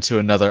objective into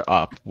another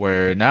op,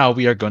 where now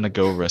we are gonna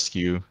go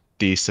rescue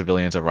the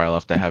civilians of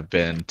Ryloth that have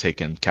been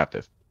taken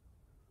captive.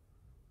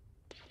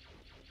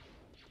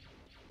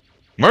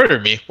 Murder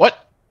me?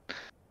 What?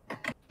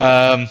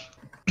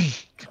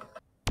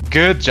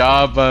 Good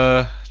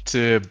job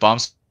to Bomb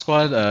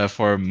Squad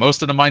for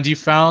most of the mines you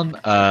found.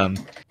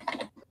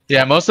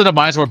 Yeah, most of the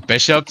mines were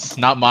Bishop's,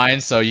 not mine,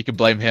 so you can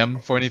blame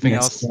him for anything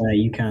else. Yeah,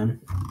 you can.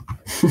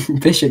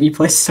 Bishop, you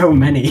placed so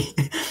many.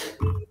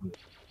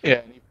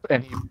 Yeah,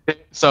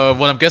 so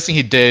what I'm guessing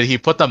he did, he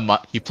placed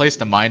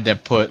the mine, then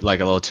put like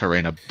a little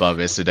terrain above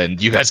it, so then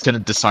you guys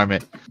couldn't disarm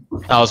it.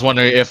 I was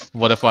wondering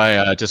what if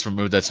I just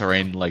removed that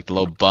terrain, like the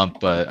little bump,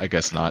 but I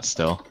guess not.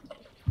 Still.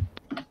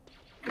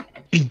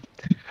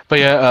 But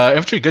yeah,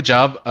 infantry, good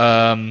job.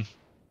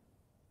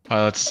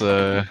 Pilots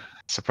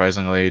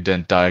surprisingly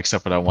didn't die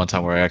except for that one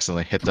time where I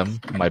accidentally hit them.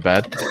 My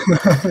bad.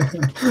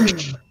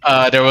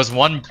 There was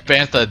one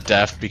Bantha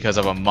death because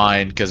of a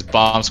mine, because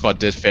Bomb Squad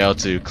did fail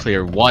to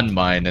clear one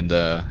mine in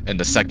the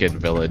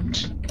second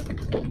village.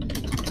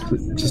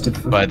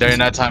 But during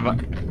that time,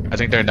 I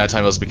think during that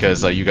time it was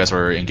because you guys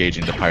were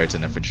engaging the pirates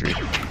and infantry.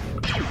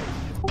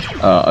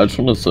 I just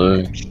want to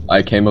say,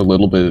 I came a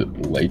little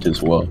bit late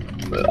as well,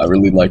 but I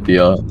really liked the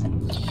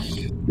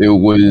it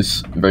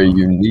was very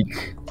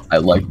unique. I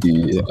like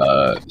the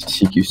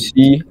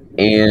CQC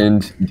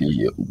and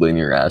the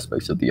linear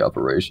aspects of the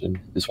operation,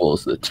 as well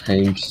as the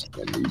tanks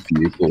and the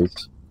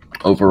vehicles.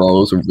 Overall,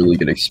 it was a really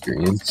good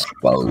experience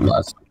while the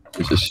last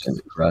position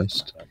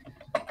crashed.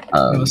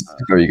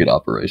 Very good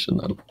operation,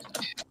 though.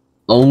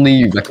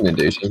 Only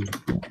recommendation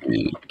would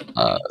be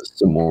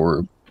some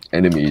more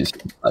enemies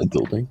inside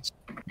buildings.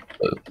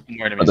 But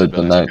other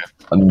than that,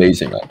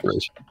 amazing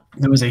operation.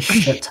 There was a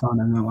shit ton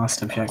in the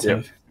last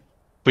objective. Yep.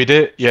 We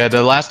did, yeah.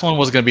 The last one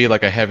was gonna be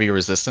like a heavy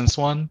resistance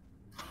one,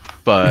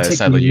 but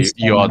sadly,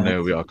 you all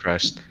knew we all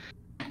crashed.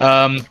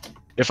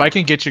 If I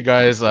can get you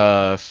guys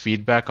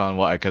feedback on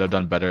what I could have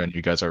done better, and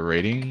you guys are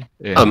rating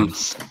in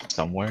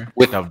somewhere,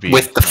 with that would be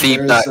with the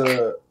feedback.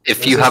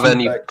 If you have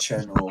any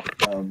channel,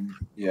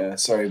 yeah.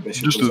 Sorry,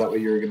 Bishop. Was that what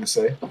you were gonna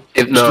say?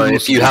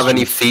 If you have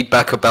any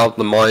feedback about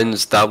the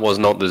mines, that was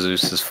not the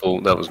Zeus's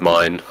fault. That was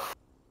mine.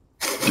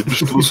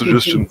 Just a little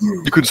suggestion: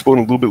 you could spawn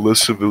a little bit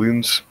less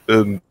civilians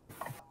and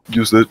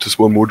use that to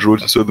spawn more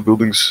droids inside the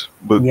buildings.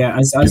 But yeah,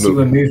 as you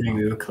were moving,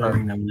 we were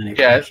clearing them. And then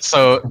yeah.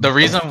 So the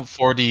reason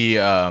for the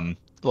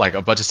like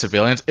a bunch of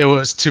civilians, it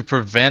was to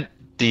prevent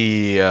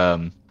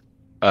the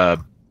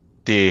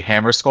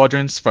hammer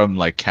squadrons from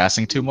like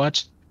casting too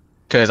much,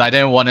 because I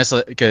didn't want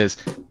to, because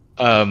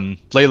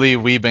lately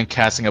we've been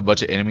casting a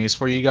bunch of enemies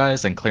for you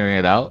guys and clearing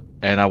it out,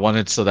 and I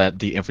wanted so that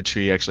the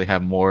infantry actually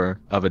have more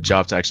of a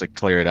job to actually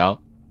clear it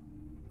out.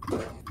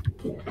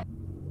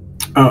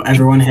 Oh,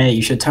 everyone, hey,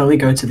 you should totally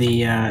go to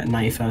the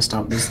 91st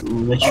stop. There's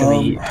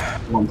literally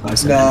one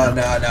person.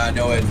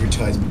 No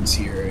advertisements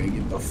here.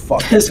 Get the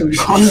fuck. There's one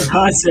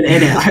person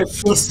in it. I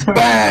feel so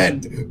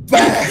banned,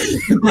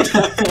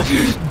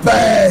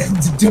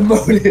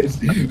 demoted.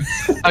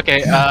 Okay,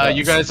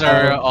 you guys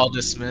are all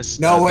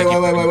dismissed. No, wait.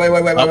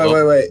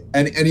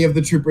 Any of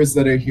the troopers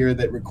that are here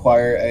that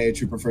require a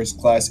trooper first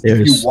class,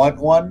 if you want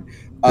one.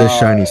 There's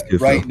shinies too,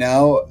 right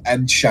now,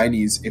 and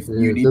shinies. If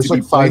you need to be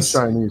placed,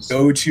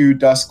 go to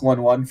Dusk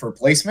 11 for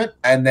placement,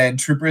 and then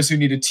troopers who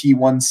need a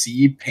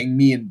T1C, ping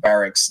me in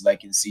barracks so I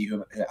can see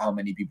how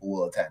many people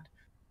will attend.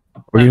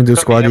 We're gonna do a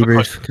squad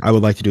debrief. I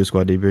would like to do a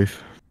squad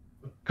debrief.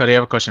 Cody, I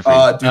have a question for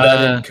you. Do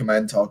that in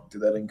command talk.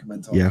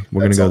 Yeah,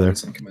 we're gonna go there.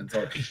 In command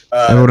talk.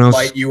 Everyone else,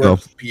 Light, you are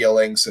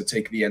PLing, so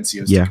take the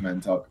NCOs to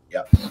command talk.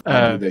 Yeah.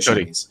 Cody.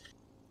 Shinies.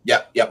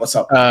 Yeah. What's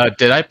up?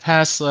 Did I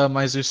pass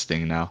my Zeus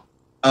thing now?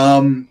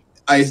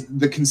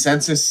 The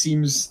consensus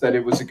seems that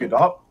it was a good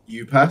op.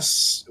 You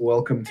pass.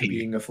 Welcome to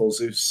being a full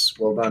Zeus.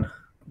 Well done.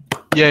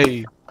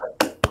 Yay.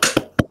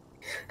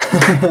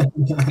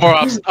 More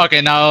ops.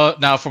 Okay,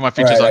 now for my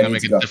features, I'm gonna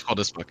make it difficult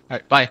as fuck. All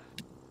right, bye.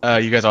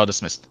 You guys are all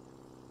dismissed.